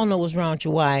 I don't know what's wrong with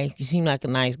your wife. You seem like a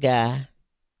nice guy.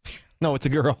 No, it's a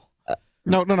girl.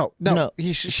 No.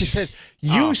 She said,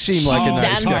 you seem like a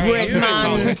nice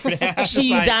guy.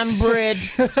 She's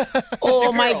unbred.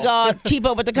 Oh, my God. Keep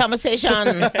up with the conversation.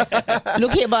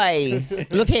 Look here, boy.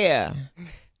 Look here.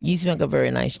 You seem like a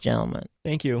very nice gentleman.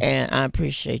 Thank you. And I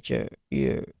appreciate your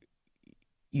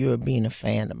being a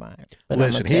fan of mine. But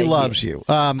listen, he loves you.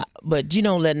 But you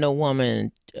don't let no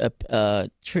woman,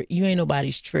 you ain't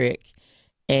nobody's trick.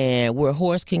 And where a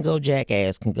horse can go,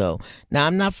 jackass can go. Now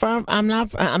I'm not firm. I'm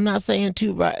not saying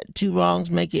two wrongs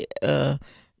make it right,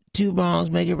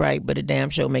 but a damn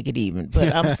sure make it even.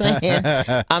 But I'm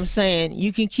saying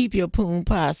you can keep your Poon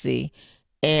Posse.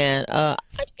 And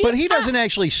but he doesn't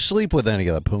actually sleep with any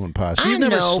of the Poon Posse. He's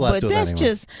never slept with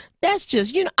anyone. That's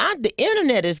just the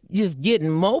internet is just getting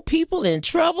more people in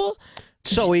trouble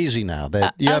so easy now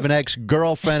that you have an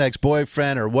ex-girlfriend,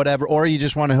 ex-boyfriend, or whatever, or you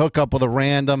just want to hook up with a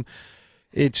random.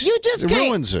 It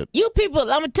ruins it. You people, I'm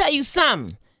gonna tell you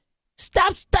something.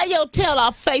 Stop stay your tail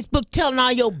off Facebook telling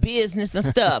all your business and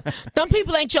stuff. Them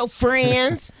people ain't your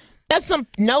friends. That's some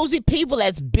nosy people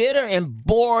that's bitter and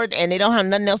bored and they don't have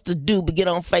nothing else to do but get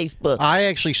on Facebook. I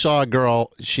actually saw a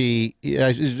girl. She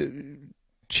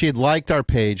had liked our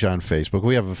page on Facebook.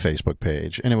 We have a Facebook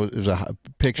page, and it was a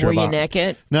picture. Were you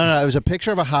naked? No, it was a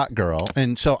picture of a hot girl,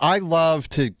 and so I love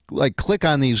to like click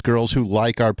on these girls who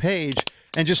like our page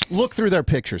and just look through their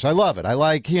pictures. I love it. I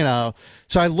like,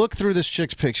 so I look through this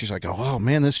chick's pictures. I go, oh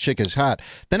man, this chick is hot.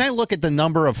 Then I look at the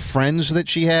number of friends that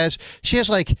she has. She has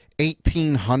like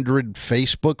 1,800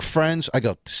 Facebook friends. I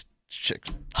go, this chick,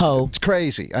 it's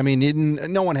crazy. I mean,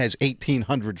 no one has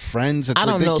 1,800 friends. It's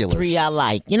ridiculous. I don't know 3 I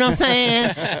like. You know what I'm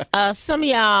saying? Some of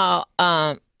y'all,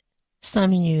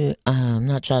 some of you, I'm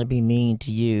not trying to be mean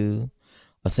to you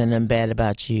or say nothing bad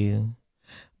about you.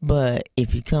 But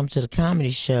if you come to the comedy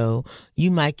show,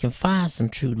 you might can find some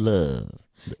true love.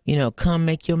 Come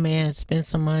make your man spend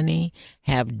some money,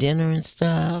 have dinner and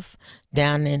stuff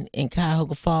down in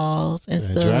Cuyahoga Falls and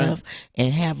stuff,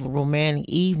 and have a romantic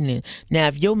evening. Now,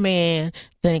 if your man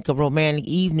think a romantic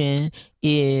evening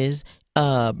is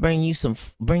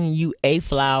bringing you a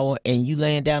flower and you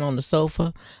laying down on the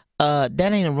sofa, that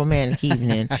ain't a romantic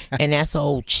evening, and that's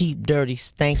old cheap, dirty,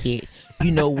 stinky.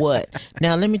 You know what?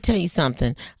 Now let me tell you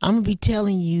something. I'm gonna be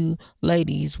telling you,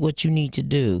 ladies, what you need to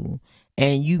do,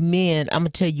 and you men, I'm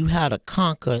gonna tell you how to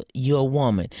conquer your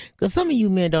woman. Cause some of you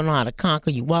men don't know how to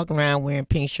conquer. You walk around wearing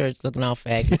pink shirts, looking all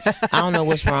faggy. I don't know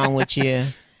what's wrong with you.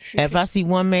 If I see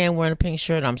one man wearing a pink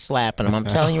shirt, I'm slapping him. I'm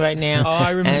telling you right now. Oh, I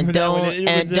remember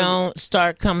don't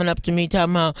start coming up to me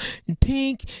talking about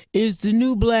pink is the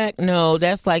new black. No,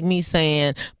 that's like me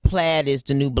saying plaid is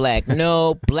the new black.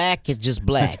 No, black is just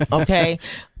black. Okay,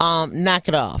 knock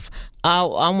it off. I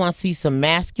want to see some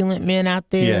masculine men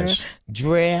out there,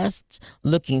 dressed,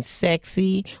 looking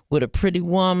sexy, with a pretty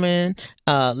woman.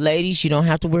 Ladies, you don't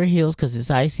have to wear heels because it's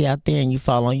icy out there and you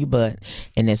fall on your butt,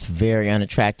 and it's very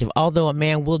unattractive. Although a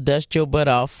man will dust your butt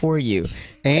off for you.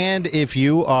 And if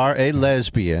you are a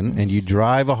lesbian and you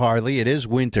drive a Harley, it is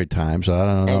winter time, so I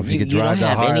don't know if you could drive the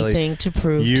Harley. You don't have anything to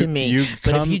prove to me.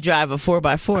 But if you drive a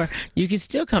 4x4, you can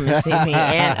still come and see me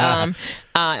and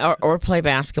or play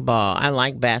basketball. I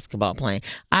like basketball playing.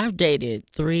 I've dated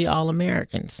 3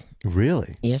 All-Americans.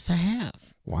 Really? Yes, I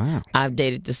have. Wow. I've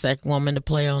dated the second woman to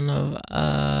play on the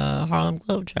Harlem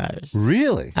Globetrotters.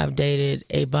 Really? I've dated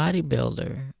a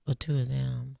bodybuilder, or 2 of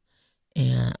them.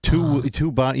 And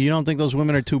two body. You don't think those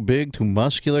women are too big, too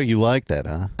muscular? You like that,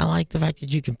 huh? I like the fact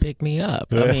that you can pick me up.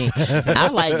 I mean,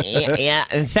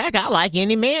 in fact, I like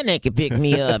any man that can pick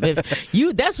me up.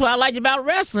 That's what I liked about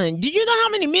wrestling. Do you know how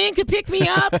many men could pick me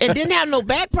up and didn't have no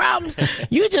back problems?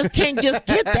 You just can't just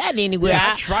get that anywhere.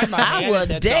 Yeah, I tried my hand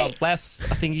at that I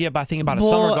think about a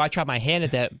summer ago, I tried my hand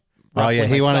at that. Oh, yeah,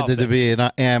 he wanted to be an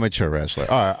amateur wrestler.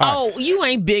 All right. Oh, you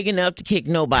ain't big enough to kick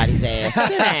nobody's ass.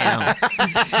 Sit down.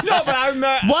 No, but I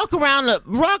remember. Walk around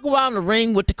the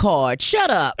ring with the card.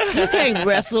 Shut up. You can't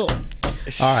wrestle. All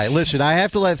right, listen, I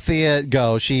have to let Thea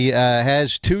go. She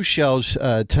has 2 shows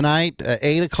tonight,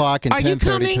 8 o'clock and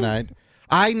 10:30 tonight.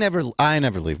 I never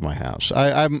leave my house.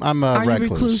 I'm a Are recluse. You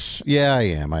recluse? Yeah, I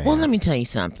am. Well, let me tell you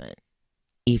something.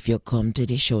 If you come to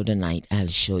the show tonight, I'll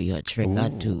show you a trick or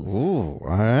 2. Ooh, all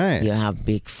right. You have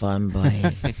big fun, boy.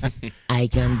 I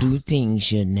can do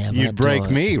things you never You'd break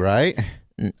me, right?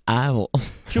 I will.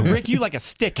 She'll break you like a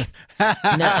stick.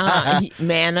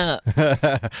 Man up.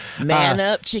 Man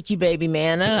up, chickie baby,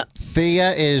 man up.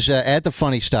 Thea is at the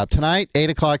Funny Stop tonight,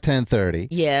 8 o'clock, 10:30.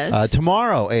 Yes.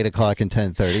 Tomorrow, 8 o'clock and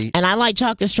 10:30. And I like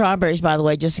chocolate strawberries, by the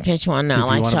way, just in case you want to know.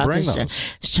 I like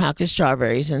chocolate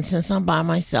strawberries. And since I'm by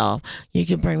myself, you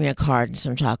can bring me a card and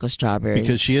some chocolate strawberries.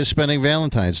 Because she is spending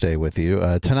Valentine's Day with you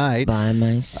tonight. By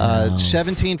myself.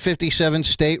 1757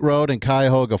 State Road in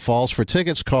Cuyahoga Falls. For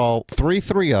tickets, call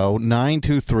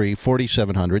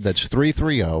 330-923-4700. That's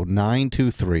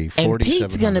 330-923-4700. And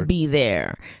Pete's going to be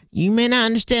there. You may not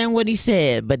understand what he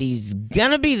said, but he's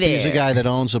going to be there. He's a guy that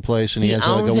owns a place, and he has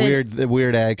like a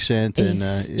weird accent, and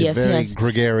very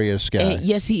gregarious guy.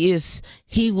 Yes, he is.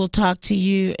 He will talk to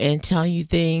you and tell you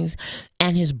things.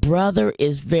 And his brother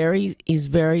is very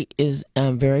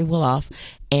well off,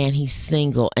 and he's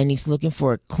single, and he's looking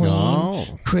for a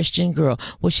clean Christian girl.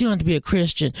 Well, she don't have to be a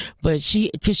Christian, but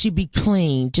could she be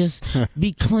clean? Just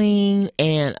be clean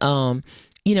and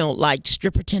like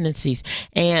stripper tendencies.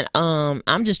 And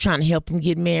I'm just trying to help him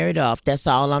get married off. That's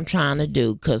all I'm trying to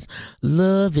do, because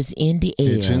love is in the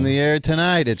air. It's in the air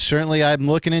tonight. It's certainly, I'm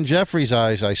looking in Jeffrey's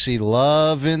eyes. I see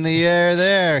love in the air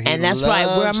there. And that's right.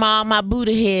 Where are all my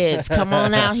Buddha heads? Come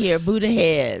on out here, Buddha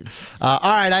heads. All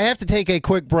right, I have to take a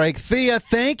quick break. Thea,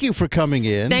 thank you for coming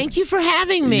in. Thank you for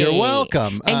having me. You're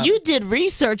welcome. And you did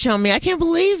research on me. I can't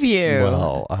believe you.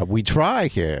 Well, we try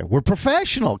here. We're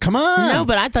professional. Come on. No,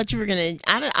 but I thought you were going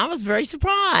to. I was very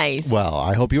surprised. Well,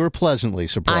 I hope you were pleasantly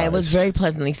surprised. I was very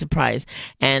pleasantly surprised.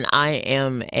 And I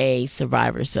am a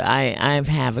survivor, so I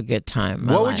have a good time.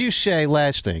 What would you say,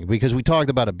 last thing, because we talked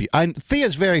about abuse.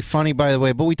 Thea's very funny, by the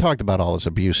way, but we talked about all this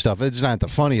abuse stuff. It's not the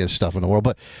funniest stuff in the world,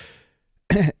 but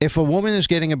if a woman is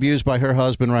getting abused by her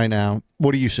husband right now,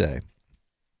 what do you say?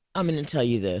 I'm going to tell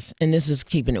you this, and this is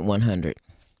keeping it 100.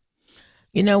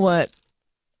 You know what?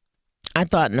 I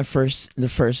thought in the first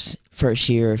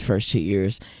year, first 2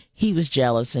 years, he was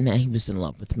jealous and that he was in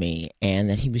love with me, and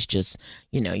that he was just,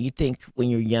 you think when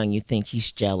you're young, you think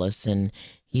he's jealous and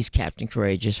he's Captain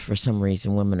Courageous. For some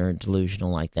reason, women are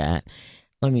delusional like that.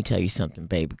 Let me tell you something,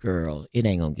 baby girl. It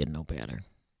ain't going to get no better.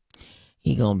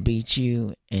 He going to beat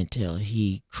you until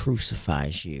he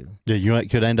crucifies you. Yeah, you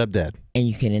could end up dead. And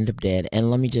you can end up dead. And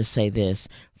let me just say this.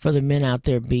 For the men out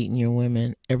there beating your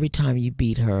women, every time you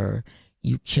beat her,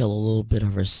 you kill a little bit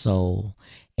of her soul.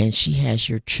 And she has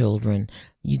your children.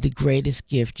 The greatest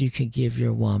gift you can give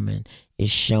your woman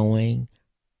is showing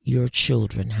your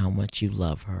children how much you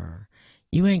love her.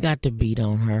 You ain't got to beat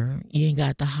on her. You ain't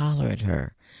got to holler at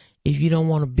her. If you don't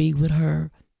want to be with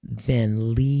her,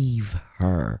 then leave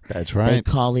her. That's right. They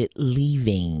call it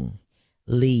leaving.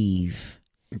 Leave.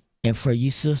 And for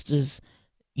you sisters,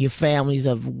 your families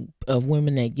of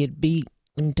women that get beat,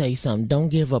 let me tell you something. Don't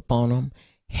give up on them.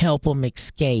 Help them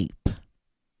escape.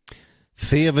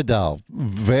 Thea Vidale,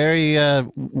 very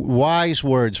wise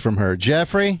words from her.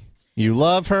 Jeffrey, you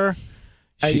love her.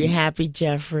 Are you happy,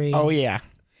 Jeffrey? Oh, yeah.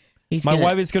 My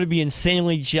wife is going to be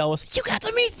insanely jealous. You got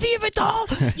to meet Thea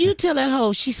Vidale. You tell that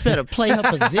hoe she's better play her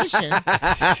position.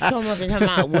 Come up and come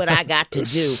out what I got to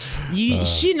do.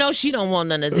 She knows she don't want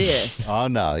none of this. Oh,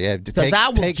 no. Yeah, because I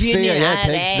will give you ass.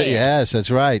 Yes,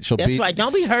 that's right. That's right.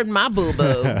 Don't be hurting my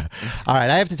boo-boo. All right,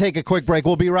 I have to take a quick break.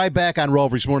 We'll be right back on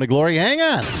Rover's Morning Glory. Hang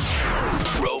on.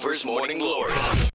 Rover's Morning Glory.